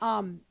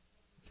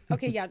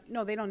 Okay. Yeah.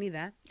 No, they don't need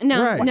that.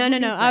 No. Right.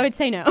 No. I would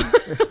say no.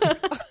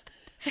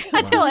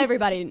 I tell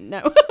everybody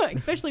no,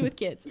 especially with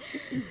kids.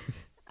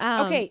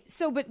 Okay,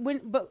 so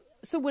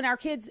when our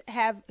kids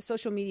have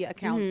social media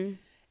accounts,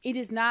 it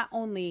is not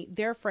only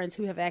their friends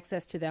who have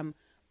access to them,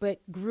 but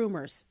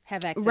groomers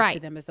have access to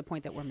them is the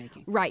point that we're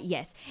making. Right,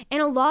 yes.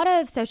 And a lot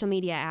of social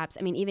media apps,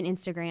 I mean, even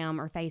Instagram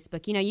or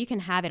Facebook, you can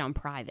have it on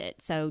private.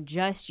 So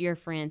just your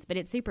friends, but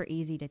it's super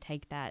easy to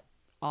take that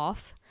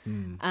off,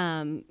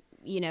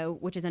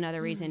 which is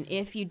another reason.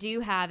 If you do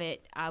have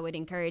it, I would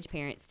encourage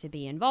parents to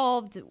be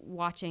involved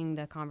watching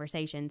the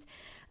conversations.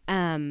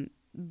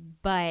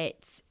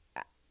 But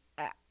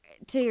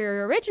to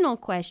your original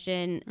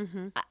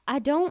question, I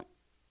don't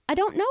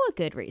know a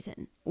good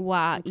reason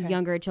why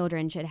younger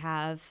children should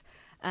have.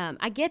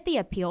 I get the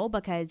appeal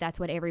because that's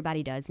what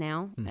everybody does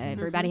now.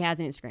 Everybody has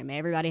an Instagram.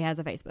 Everybody has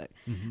a Facebook.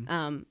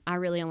 I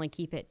really only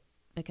keep it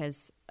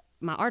because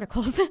my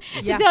articles to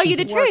tell you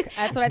the truth.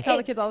 That's what I tell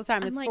the kids all the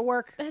time. It's for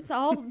work. That's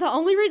all the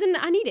only reason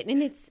I need it.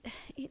 And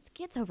it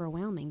gets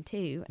overwhelming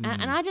too.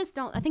 And I just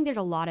don't, I think there's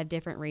a lot of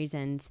different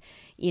reasons,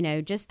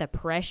 just the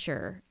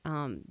pressure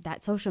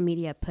that social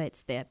media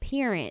puts, the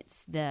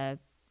appearance,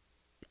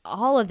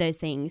 all of those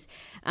things.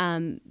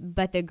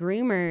 But the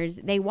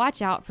groomers, they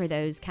watch out for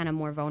those kind of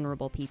more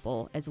vulnerable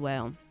people as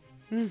well.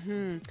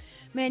 Man,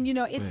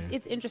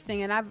 it's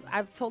interesting. And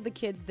I've told the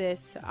kids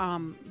this,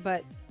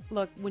 but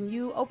look, when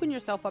you open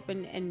yourself up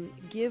and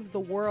give the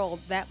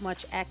world that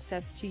much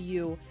access to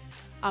you,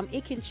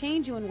 it can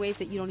change you in ways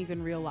that you don't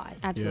even realize.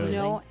 Absolutely.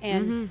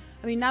 And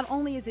I mean, not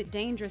only is it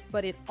dangerous,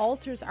 but it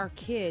alters our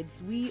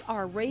kids. We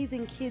are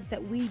raising kids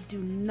that we do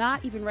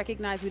not even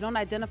recognize. We don't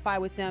identify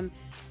with them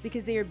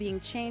because they are being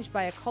changed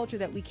by a culture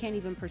that we can't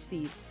even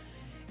perceive.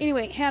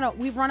 Anyway, Hannah,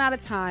 we've run out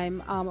of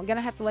time. I'm going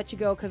to have to let you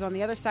go because on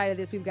the other side of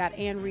this, we've got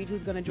Ann Reed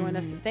who's going to join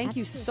us. Thank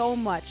you so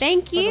much for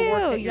the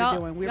work that you're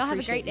doing. We y'all appreciate have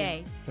a great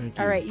day. Thank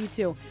you. All right, you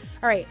too.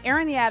 All right,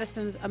 Aaron the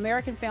Addisons,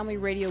 American Family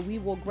Radio. We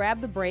will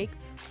grab the break.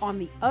 On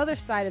the other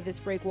side of this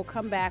break, we'll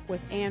come back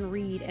with Ann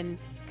Reed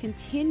and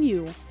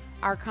continue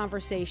our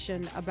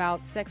conversation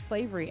about sex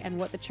slavery and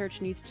what the church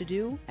needs to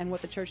do and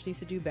what the church needs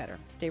to do better.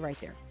 Stay right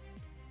there.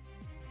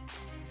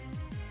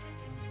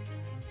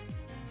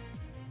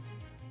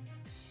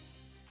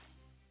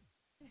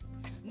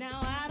 Now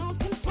I don't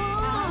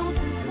conform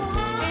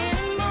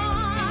anymore.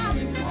 I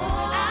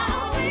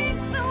think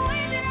the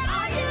way that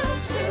I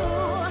used to.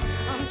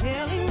 I'm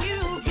telling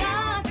you,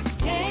 God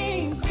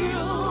came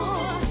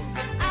through.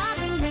 I've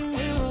been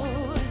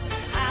renewed.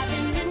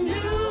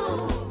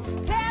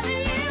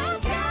 Telling you,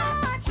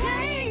 God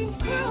came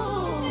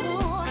through.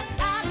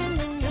 I've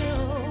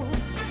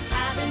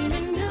been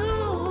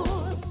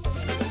renewed.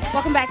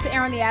 Welcome back to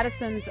Aaron the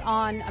Addisons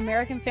on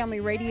American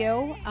Family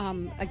Radio.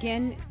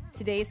 Again,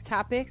 today's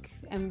topic,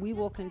 and we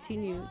will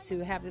continue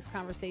to have this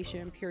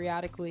conversation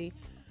periodically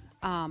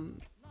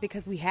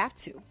because we have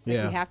to. We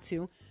have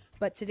to.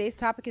 But today's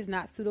topic is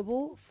not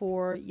suitable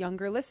for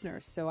younger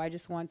listeners. So I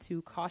just want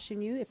to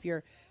caution you, if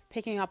you're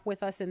picking up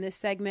with us in this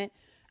segment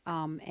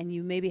and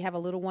you maybe have a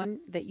little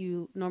one that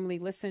you normally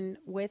listen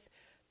with,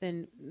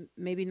 then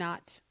maybe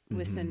not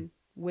listen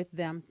with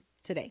them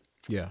today.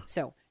 Yeah.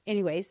 So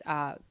anyways,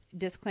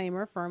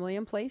 disclaimer firmly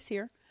in place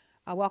here.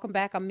 Welcome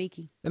back. I'm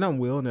Miki. And I'm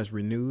Will, and that's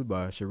renewed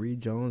by Cherie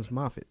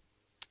Jones-Moffitt.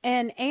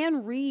 And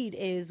Ann Reed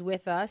is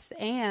with us.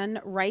 Ann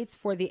writes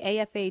for the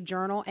AFA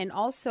Journal and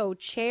also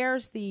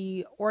chairs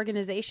the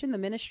organization, the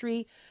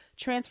ministry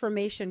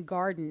Transformation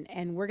Garden.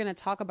 And we're going to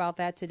talk about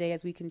that today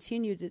as we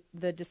continue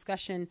the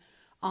discussion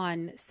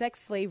on sex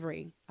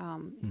slavery,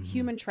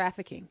 human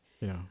trafficking.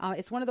 Yeah.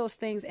 It's one of those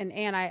things. And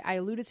Ann, I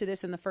alluded to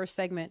this in the first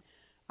segment.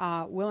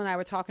 Will and I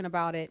were talking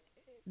about it.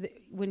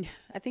 When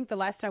I think the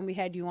last time we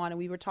had you on, and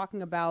we were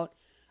talking about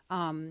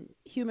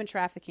human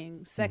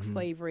trafficking, sex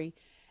slavery,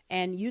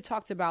 and you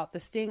talked about the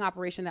sting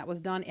operation that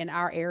was done in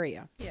our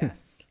area.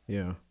 Yes.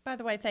 Yeah. By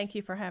the way, thank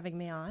you for having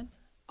me on.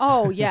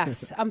 Oh,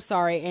 yes. I'm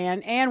sorry,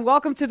 Ann. Ann,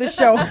 welcome to the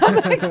show.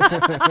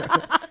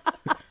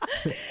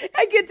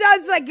 I get down,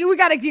 it's like, you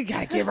gotta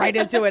get right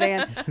into it,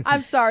 Ann.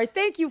 I'm sorry.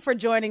 Thank you for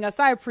joining us.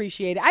 I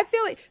appreciate it. I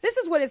feel like this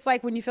is what it's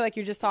like when you feel like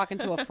you're just talking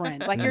to a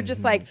friend. Like you're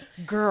just like,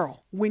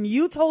 girl, when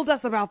you told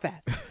us about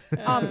that.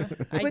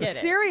 But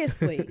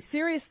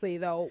seriously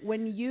though,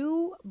 when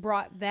you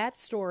brought that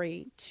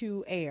story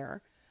to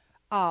air,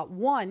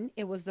 one,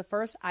 it was the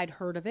first I'd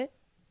heard of it.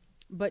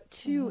 But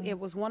two, it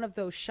was one of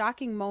those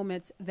shocking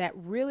moments that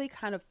really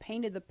kind of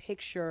painted the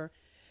picture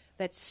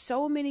that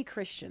so many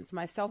Christians,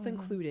 myself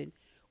included,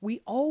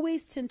 we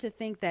always tend to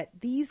think that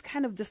these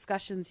kind of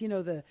discussions,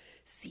 the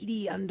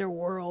seedy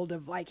underworld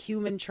of like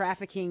human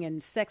trafficking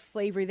and sex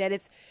slavery, that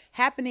it's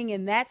happening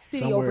in that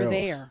city Somewhere over else.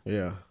 there.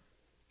 Yeah.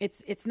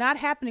 It's not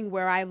happening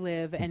where I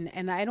live,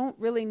 and I don't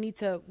really need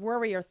to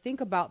worry or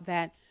think about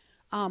that.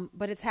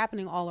 But it's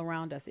happening all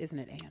around us, isn't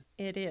it, Ann?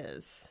 It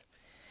is.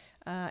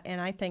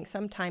 And I think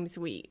sometimes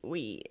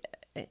we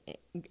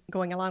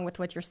going along with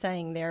what you're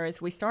saying there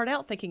is we start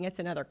out thinking it's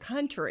in other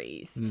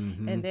countries,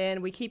 and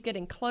then we keep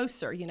getting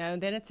closer,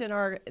 then it's in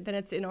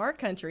our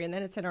country, and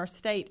then it's in our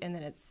state, and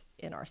then it's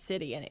in our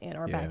city and in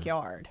our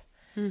backyard.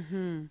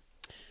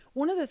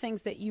 One of the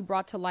things that you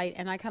brought to light,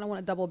 and I kind of want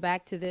to double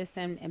back to this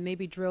and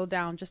maybe drill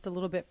down just a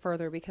little bit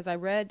further, because I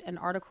read an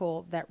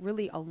article that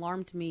really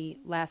alarmed me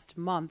last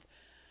month.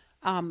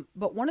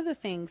 But one of the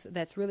things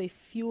that's really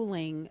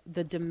fueling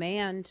the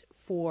demand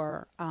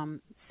for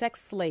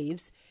sex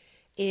slaves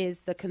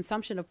is the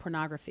consumption of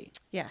pornography.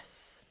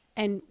 Yes.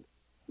 And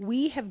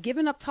we have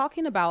given up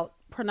talking about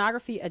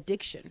pornography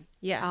addiction.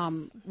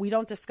 Yes. We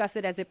don't discuss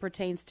it as it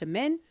pertains to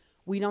men.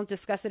 We don't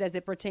discuss it as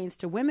it pertains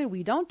to women.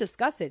 We don't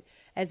discuss it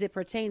as it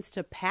pertains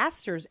to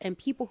pastors and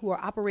people who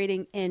are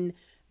operating in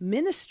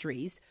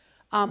ministries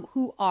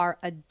who are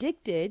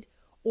addicted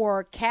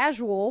or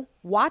casual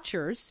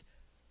watchers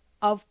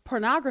of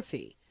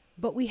pornography.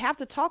 But we have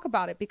to talk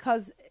about it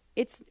because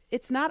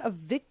it's not a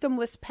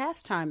victimless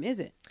pastime, is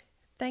it?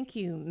 Thank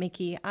you,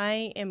 Mickey.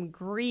 I am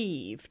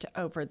grieved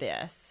over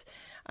this.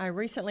 I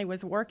recently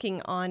was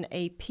working on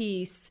a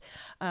piece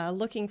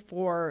looking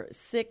for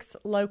 6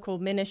 local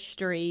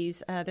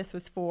ministries. This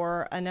was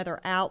for another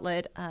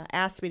outlet,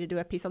 asked me to do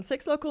a piece on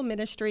 6 local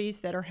ministries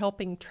that are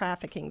helping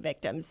trafficking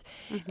victims.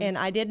 Mm-hmm. And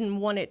I didn't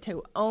want it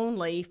to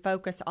only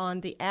focus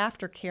on the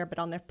aftercare, but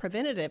on the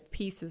preventative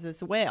pieces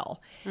as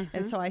well. Mm-hmm.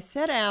 And so I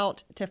set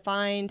out to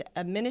find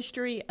a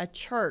ministry, a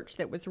church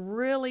that was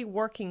really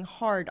working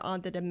hard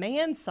on the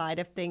demand side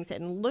of things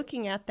and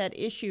looking at that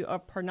issue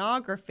of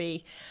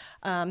pornography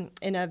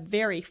in a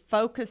very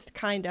focused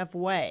kind of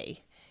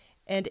way.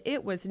 And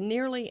it was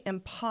nearly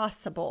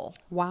impossible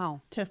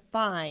to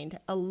find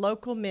a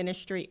local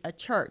ministry, a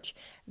church.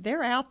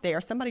 They're out there.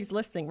 Somebody's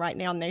listening right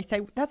now and they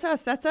say, that's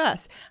us, that's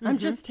us. Mm-hmm. I'm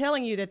just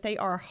telling you that they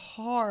are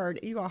hard.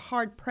 You are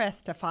hard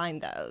pressed to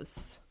find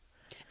those.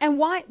 And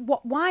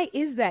why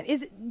is that?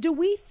 Do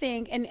we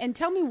think, and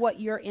tell me what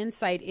your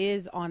insight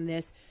is on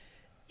this,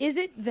 is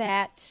it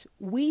that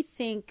we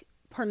think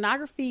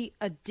pornography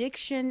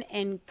addiction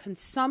and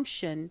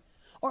consumption,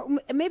 or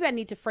maybe I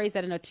need to phrase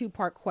that in a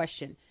 2-part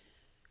question.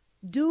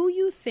 Do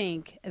you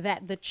think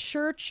that the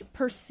church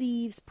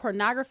perceives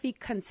pornography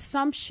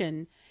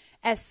consumption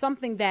as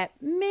something that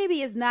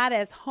maybe is not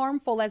as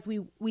harmful as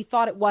we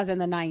thought it was in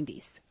the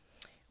 90s?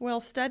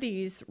 Well,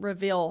 studies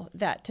reveal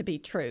that to be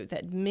true,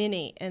 that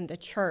many in the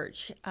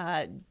church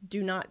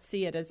do not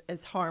see it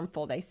as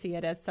harmful. They see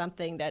it as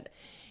something that,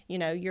 you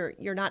know,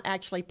 you're not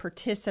actually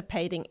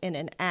participating in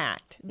an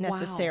act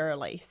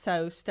necessarily. Wow.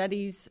 So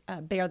studies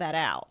bear that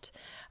out.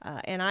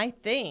 And I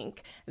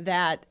think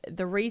that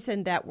the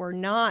reason that we're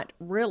not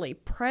really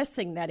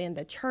pressing that in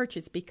the church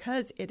is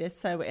because it is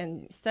so,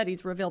 and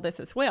studies reveal this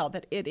as well,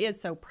 that it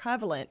is so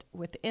prevalent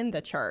within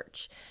the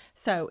church.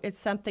 So it's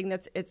something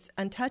it's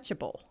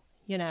untouchable.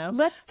 You know,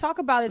 let's talk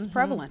about its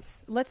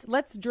prevalence.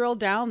 Let's drill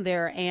down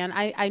there. And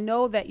I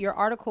know that your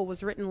article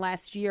was written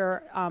last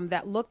year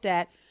that looked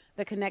at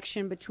the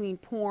connection between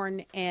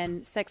porn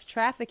and sex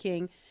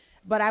trafficking,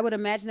 but I would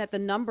imagine that the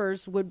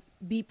numbers would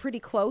be pretty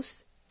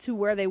close to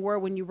where they were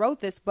when you wrote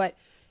this. But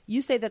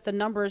you say that the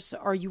numbers,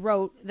 or you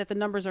wrote that the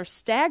numbers are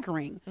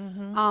staggering.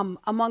 Mm-hmm.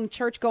 Among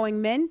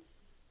church-going men,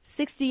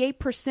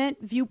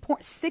 68% view porn.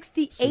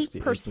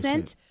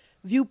 68%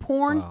 view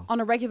porn on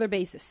a regular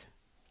basis.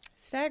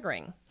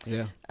 Staggering.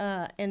 Yeah.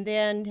 And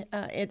then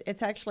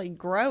it's actually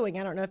growing.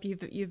 I don't know if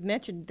you've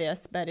mentioned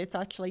this, but it's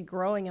actually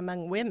growing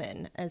among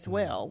women as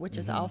well, which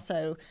is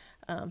also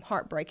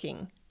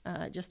heartbreaking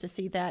just to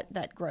see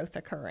that growth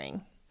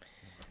occurring.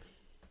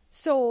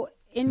 So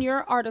in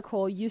your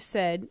article, you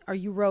said, or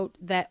you wrote,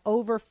 that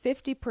over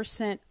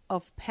 50%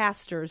 of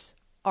pastors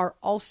are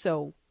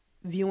also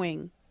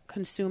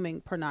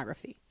consuming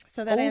pornography.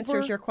 So that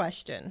answers your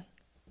question.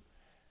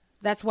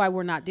 That's why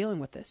we're not dealing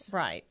with this.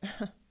 Right.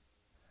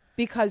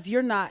 Because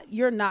you're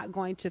not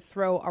going to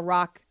throw a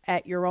rock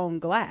at your own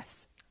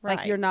glass. Right.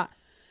 Like you're not.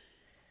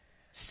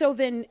 So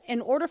then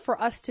in order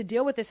for us to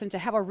deal with this and to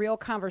have a real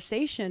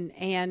conversation,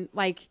 and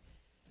like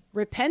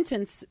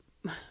repentance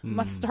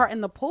must start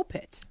in the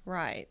pulpit.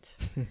 Right.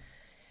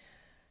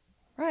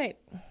 Right.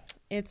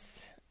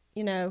 It's,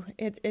 you know,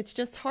 it's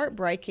just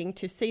heartbreaking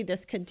to see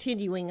this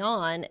continuing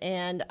on.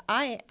 And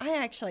I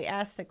actually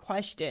asked the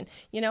question,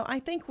 you know, I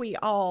think we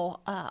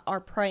all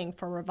are praying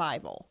for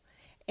revival.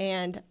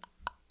 And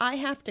I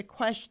have to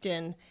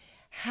question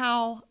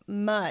how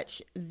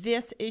much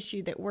this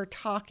issue that we're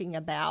talking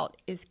about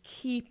is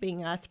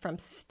keeping us from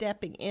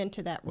stepping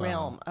into that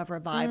realm of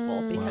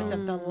revival because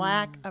of the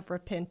lack of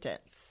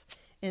repentance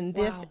in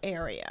this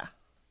area.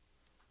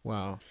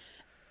 Wow.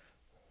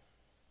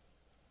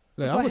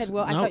 Go ahead,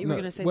 Will. I thought you were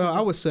going to say something. Well,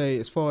 I would say,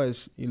 as far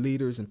as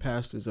leaders and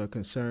pastors are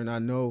concerned, I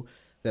know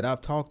that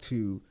I've talked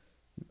to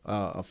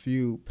a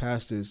few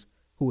pastors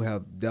who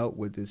have dealt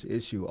with this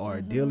issue or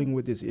are dealing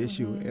with this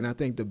issue. And I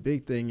think the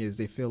big thing is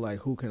they feel like,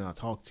 who can I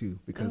talk to?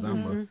 Because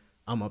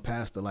I'm a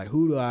pastor. Like,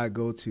 who do I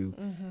go to?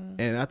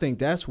 And I think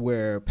that's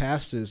where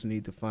pastors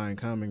need to find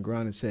common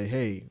ground and say,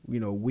 hey, you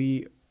know,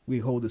 we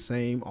hold the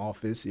same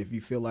office. If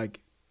you feel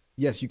like,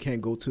 yes, you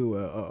can't go to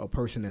a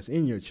person that's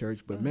in your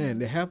church, but man,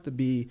 there have to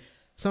be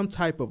some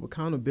type of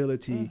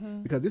accountability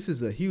because this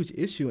is a huge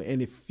issue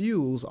and it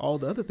fuels all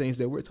the other things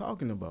that we're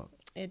talking about.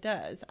 It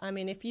does. I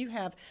mean, if you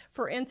have,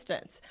 for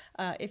instance,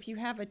 if you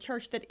have a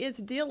church that is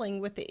dealing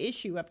with the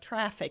issue of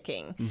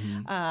trafficking,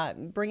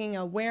 bringing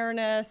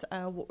awareness,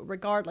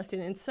 regardless,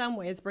 and in some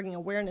ways bringing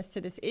awareness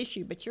to this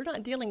issue, but you're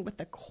not dealing with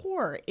the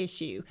core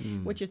issue,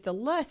 which is the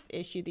lust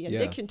issue, the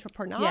addiction to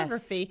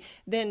pornography,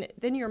 then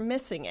you're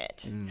missing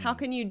it. How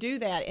can you do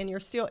that and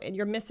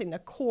you're missing the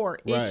core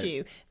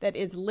issue that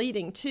is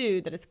leading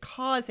to, that is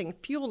causing,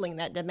 fueling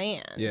that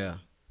demand? Yeah.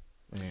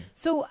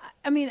 So,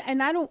 I mean,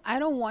 and I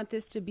don't want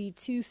this to be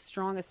too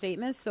strong a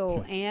statement.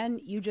 So, Ann,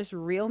 you just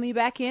reel me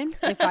back in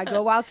if I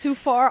go out too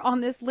far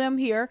on this limb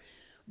here.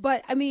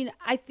 But I mean,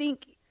 I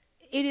think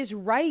it is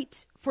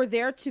right for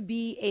there to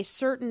be a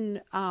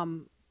certain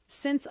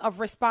sense of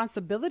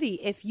responsibility.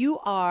 If you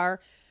are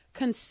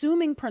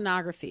consuming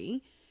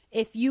pornography,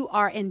 if you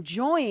are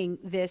enjoying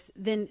this,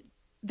 then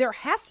there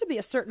has to be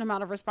a certain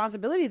amount of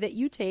responsibility that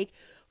you take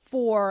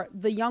for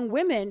the young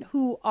women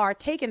who are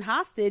taken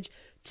hostage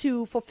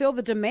to fulfill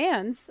the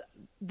demands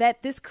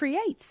that this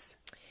creates.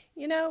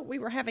 You know, we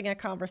were having a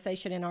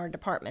conversation in our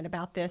department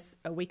about this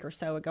a week or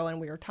so ago, and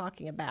we were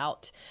talking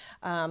about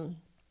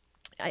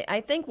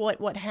I think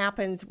what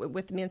happens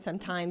with men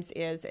sometimes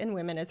is, and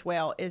women as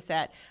well, is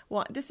that,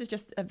 well, this is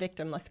just a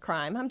victimless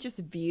crime. I'm just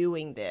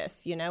viewing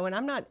this, and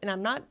I'm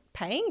not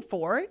paying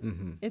for it.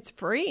 It's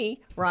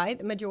free, right?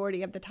 The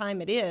majority of the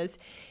time it is.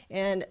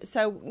 And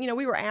so,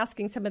 we were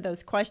asking some of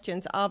those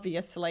questions.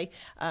 Obviously,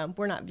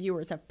 we're not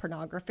viewers of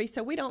pornography,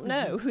 so we don't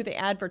know who the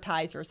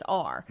advertisers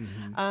are.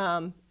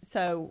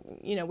 So,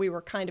 we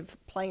were kind of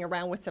playing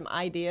around with some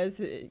ideas,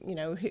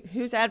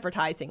 who's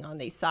advertising on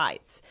these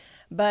sites.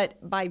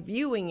 But by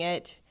viewing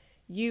it,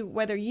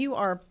 whether you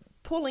are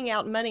pulling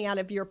out money out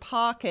of your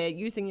pocket,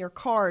 using your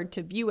card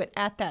to view it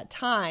at that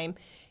time,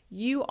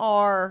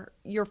 you're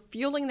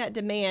fueling that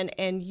demand,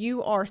 and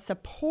you are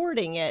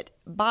supporting it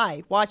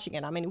by watching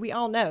it. I mean, we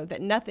all know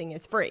that nothing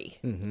is free.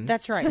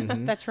 That's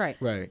right. That's right.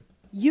 Right.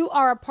 You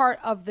are a part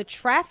of the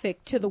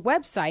traffic to the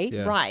website.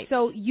 Yeah. Right.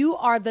 So you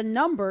are the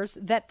numbers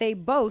that they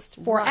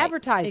boast for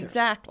advertisers.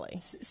 Exactly.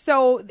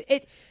 So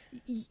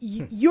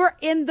you're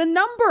in the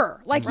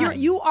number. Like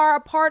you are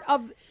a part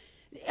of.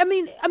 I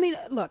mean,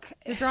 look,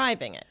 You're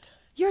driving it.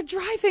 You're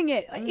driving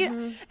it,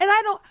 and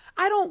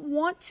I don't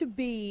want to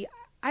be.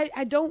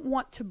 I don't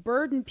want to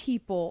burden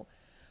people,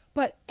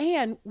 but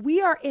Ann, we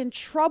are in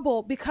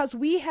trouble because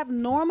we have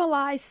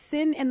normalized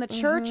sin in the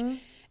church.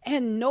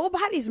 And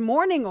nobody's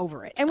mourning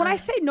over it. And when I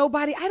say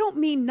nobody, I don't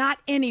mean not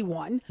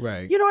anyone.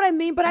 Right. You know what I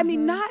mean? But I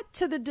mean not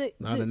to the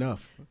Not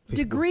enough people.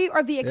 degree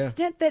or the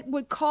extent that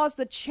would cause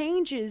the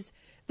changes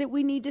that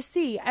we need to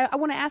see. I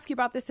want to ask you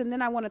about this, and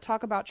then I want to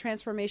talk about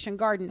Transformation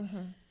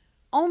Garden.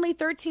 Only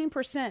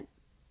 13%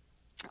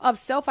 of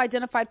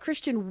self-identified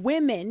Christian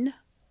women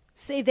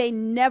say they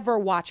never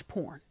watch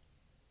porn.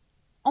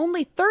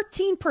 Only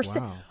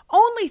 13%. Wow.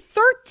 Only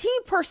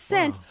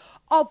 13%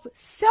 of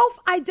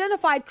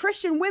self-identified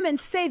Christian women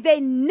say they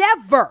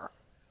never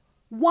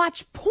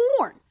watch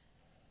porn.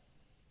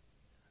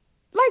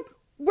 Like,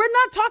 we're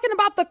not talking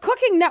about the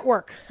Cooking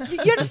Network.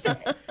 You understand?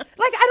 Like,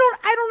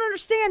 I don't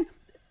understand.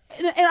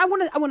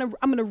 And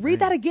I'm gonna read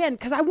that again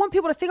because I want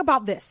people to think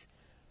about this.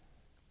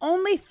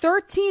 Only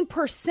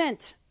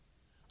 13%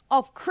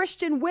 of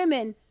Christian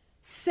women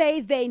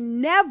say they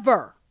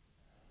never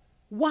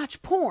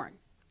watch porn,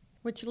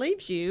 Which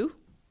leaves you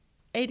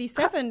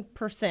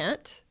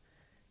 87%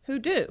 who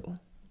do.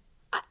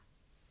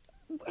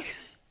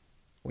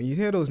 When you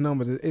hear those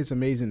numbers, it's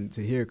amazing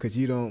to hear because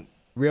you don't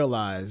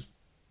realize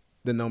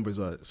the numbers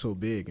are so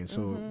big and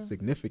so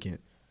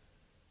significant.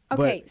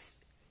 Okay.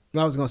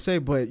 But I was going to say,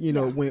 but,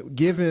 when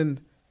given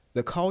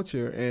the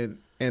culture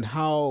and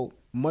how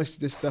much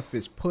this stuff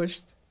is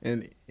pushed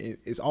and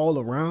it's all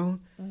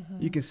around,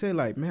 you can say,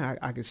 like, man,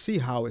 I can see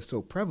how it's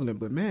so prevalent.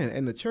 But, man,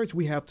 in the church,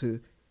 we have to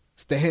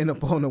stand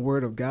upon the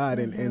Word of God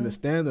and the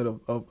standard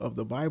of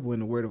the Bible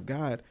and the Word of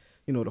God,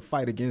 to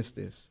fight against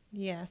this.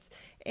 Yes.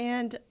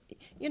 And,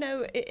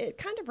 it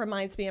kind of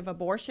reminds me of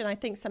abortion. I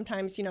think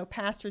sometimes,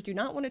 pastors do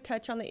not want to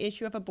touch on the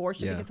issue of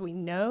abortion because we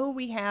know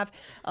we have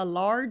a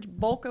large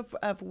bulk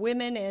of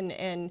women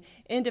and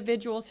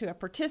individuals who have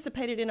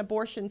participated in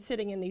abortion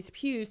sitting in these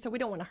pews, so we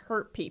don't want to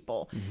hurt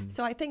people.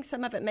 So I think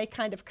some of it may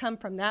kind of come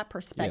from that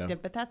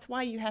perspective, but that's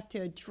why you have to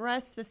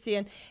address the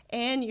sin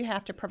and you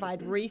have to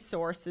provide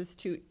resources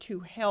to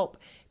help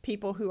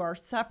people who are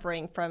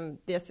suffering from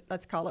this.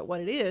 Let's call it what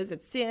it is.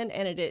 It's sin,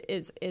 and it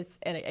is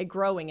a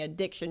growing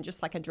addiction,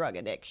 just like a drug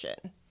addiction.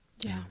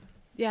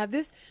 Yeah.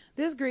 This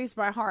grieves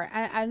my heart.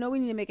 I know we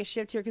need to make a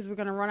shift here because we're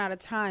going to run out of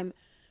time,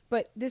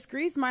 but this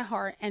grieves my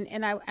heart.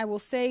 And I will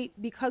say,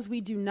 because we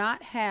do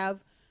not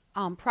have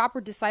proper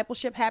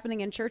discipleship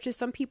happening in churches,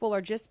 some people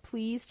are just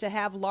pleased to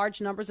have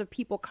large numbers of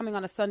people coming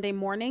on a Sunday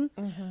morning.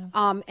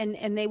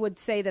 And they would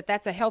say that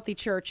that's a healthy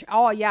church.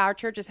 Oh yeah, our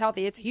church is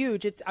healthy. It's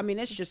huge. It's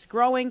just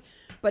growing,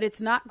 but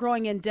it's not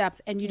growing in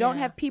depth. And you don't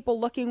have people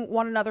looking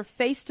one another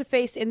face to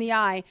face in the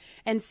eye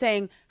and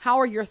saying, how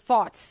are your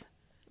thoughts?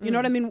 You know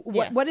what I mean?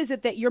 What is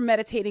it that you're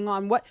meditating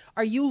on? What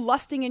are you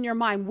lusting in your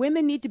mind?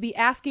 Women need to be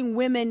asking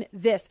women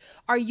this.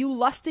 Are you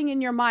lusting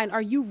in your mind?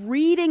 Are you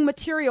reading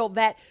material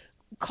that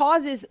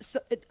causes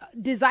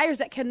desires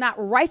that cannot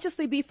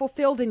righteously be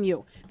fulfilled in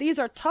you? These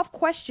are tough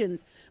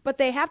questions, but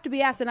they have to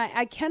be asked. And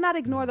I cannot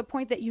ignore the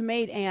point that you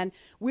made, Ann.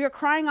 We are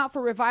crying out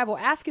for revival,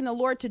 asking the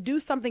Lord to do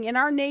something in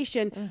our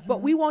nation,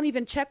 but we won't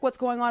even check what's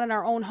going on in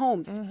our own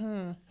homes.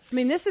 I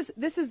mean,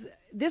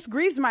 this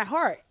grieves my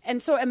heart.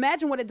 And so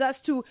imagine what it does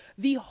to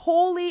the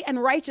holy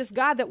and righteous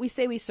God that we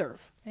say we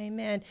serve.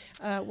 Amen.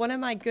 One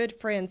of my good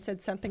friends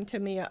said something to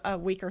me a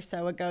week or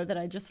so ago that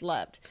I just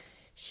loved.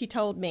 She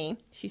told me,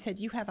 she said,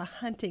 "You have a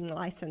hunting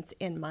license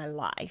in my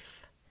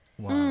life."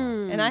 Wow.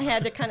 And I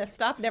had to kind of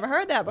stop. Never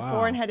heard that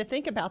before and had to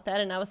think about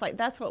that. And I was like,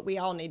 that's what we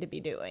all need to be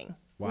doing.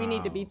 Wow. We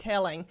need to be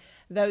telling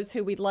those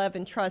who we love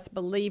and trust,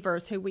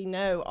 believers who we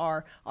know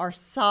are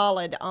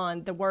solid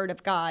on the Word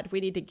of God. We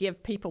need to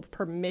give people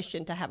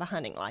permission to have a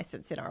hunting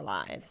license in our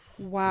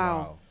lives.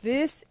 Wow.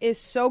 This is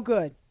so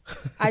good.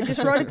 I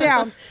just wrote it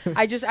down.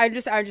 I just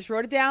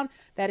wrote it down.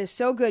 That is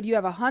so good. You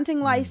have a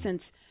hunting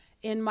license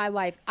in my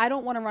life. I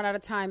don't want to run out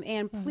of time.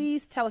 And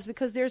please tell us,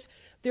 because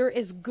there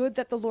is good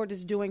that the Lord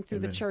is doing through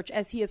the church,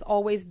 as he has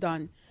always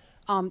done.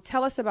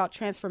 Tell us about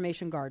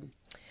Transformation Garden.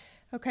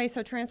 Okay,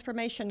 so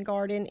Transformation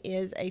Garden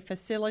is a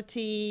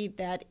facility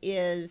that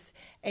is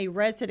a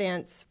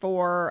residence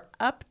for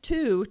up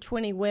to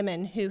 20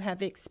 women who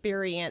have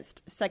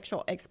experienced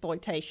sexual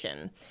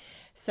exploitation.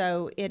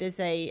 So it is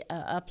a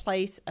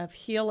place of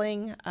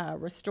healing,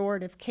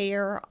 restorative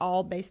care,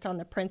 all based on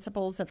the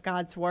principles of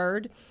God's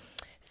Word.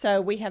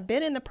 So we have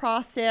been in the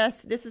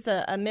process. This is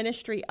a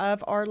ministry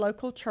of our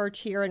local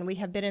church here, and we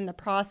have been in the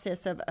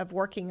process of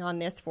working on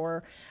this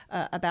for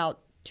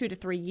about 2 to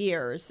 3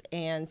 years.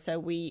 And so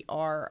we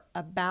are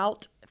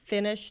about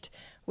finished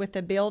with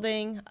the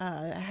building,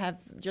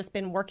 have just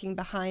been working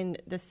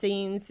behind the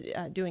scenes,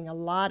 doing a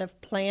lot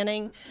of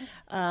planning.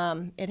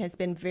 It has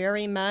been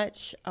very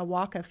much a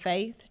walk of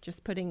faith,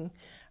 just putting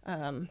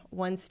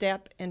one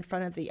step in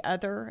front of the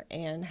other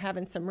and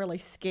having some really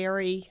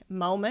scary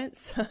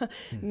moments,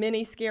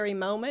 many scary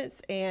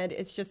moments. And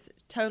it's just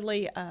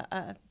totally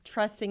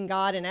trusting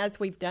God. And as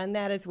we've done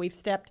that, as we've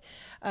stepped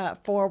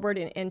forward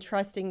in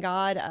trusting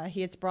God,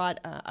 he has brought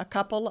a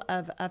couple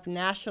of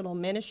national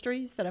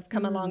ministries that have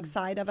come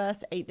alongside of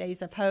us. 8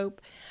 Days of Hope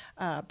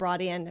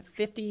brought in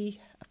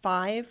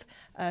 55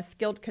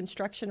 skilled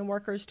construction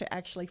workers to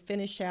actually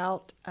finish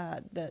out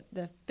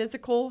the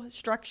physical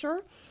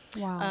structure.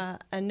 Wow.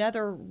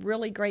 Another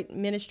really great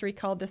ministry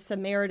called the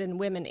Samaritan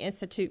Women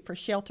Institute for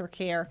Shelter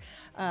Care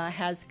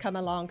has come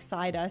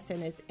alongside us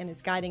and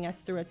is guiding us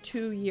through a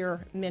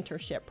 2-year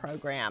mentorship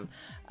program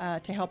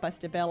to help us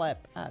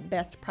develop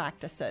best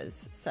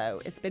practices.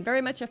 So it's been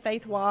very much a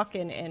faith walk,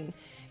 and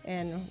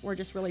we're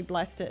just really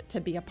blessed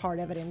to be a part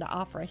of it and to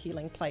offer a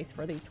healing place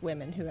for these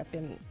women who have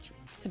been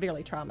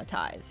severely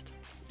traumatized.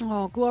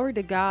 Oh, glory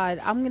to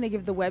God. I'm going to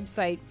give the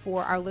website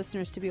for our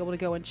listeners to be able to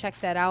go and check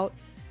that out.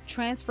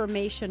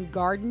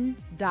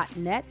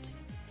 Transformationgarden.net.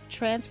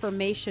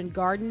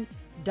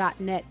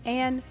 Transformationgarden.net.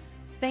 And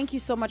thank you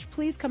so much.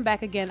 Please come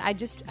back again. I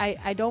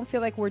don't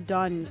feel like we're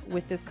done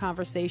with this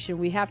conversation.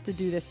 We have to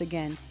do this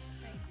again.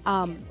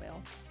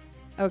 Will.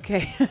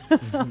 Okay.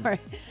 All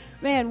right.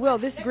 Man, Will,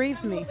 this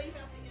grieves me.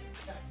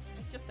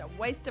 It's just a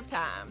waste of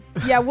time.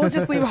 Yeah, we'll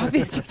just leave off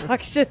the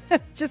introduction.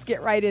 Just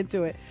get right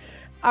into it.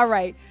 All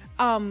right.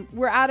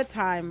 We're out of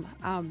time.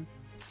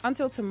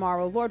 Until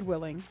tomorrow, Lord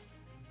willing.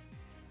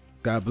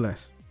 God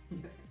bless.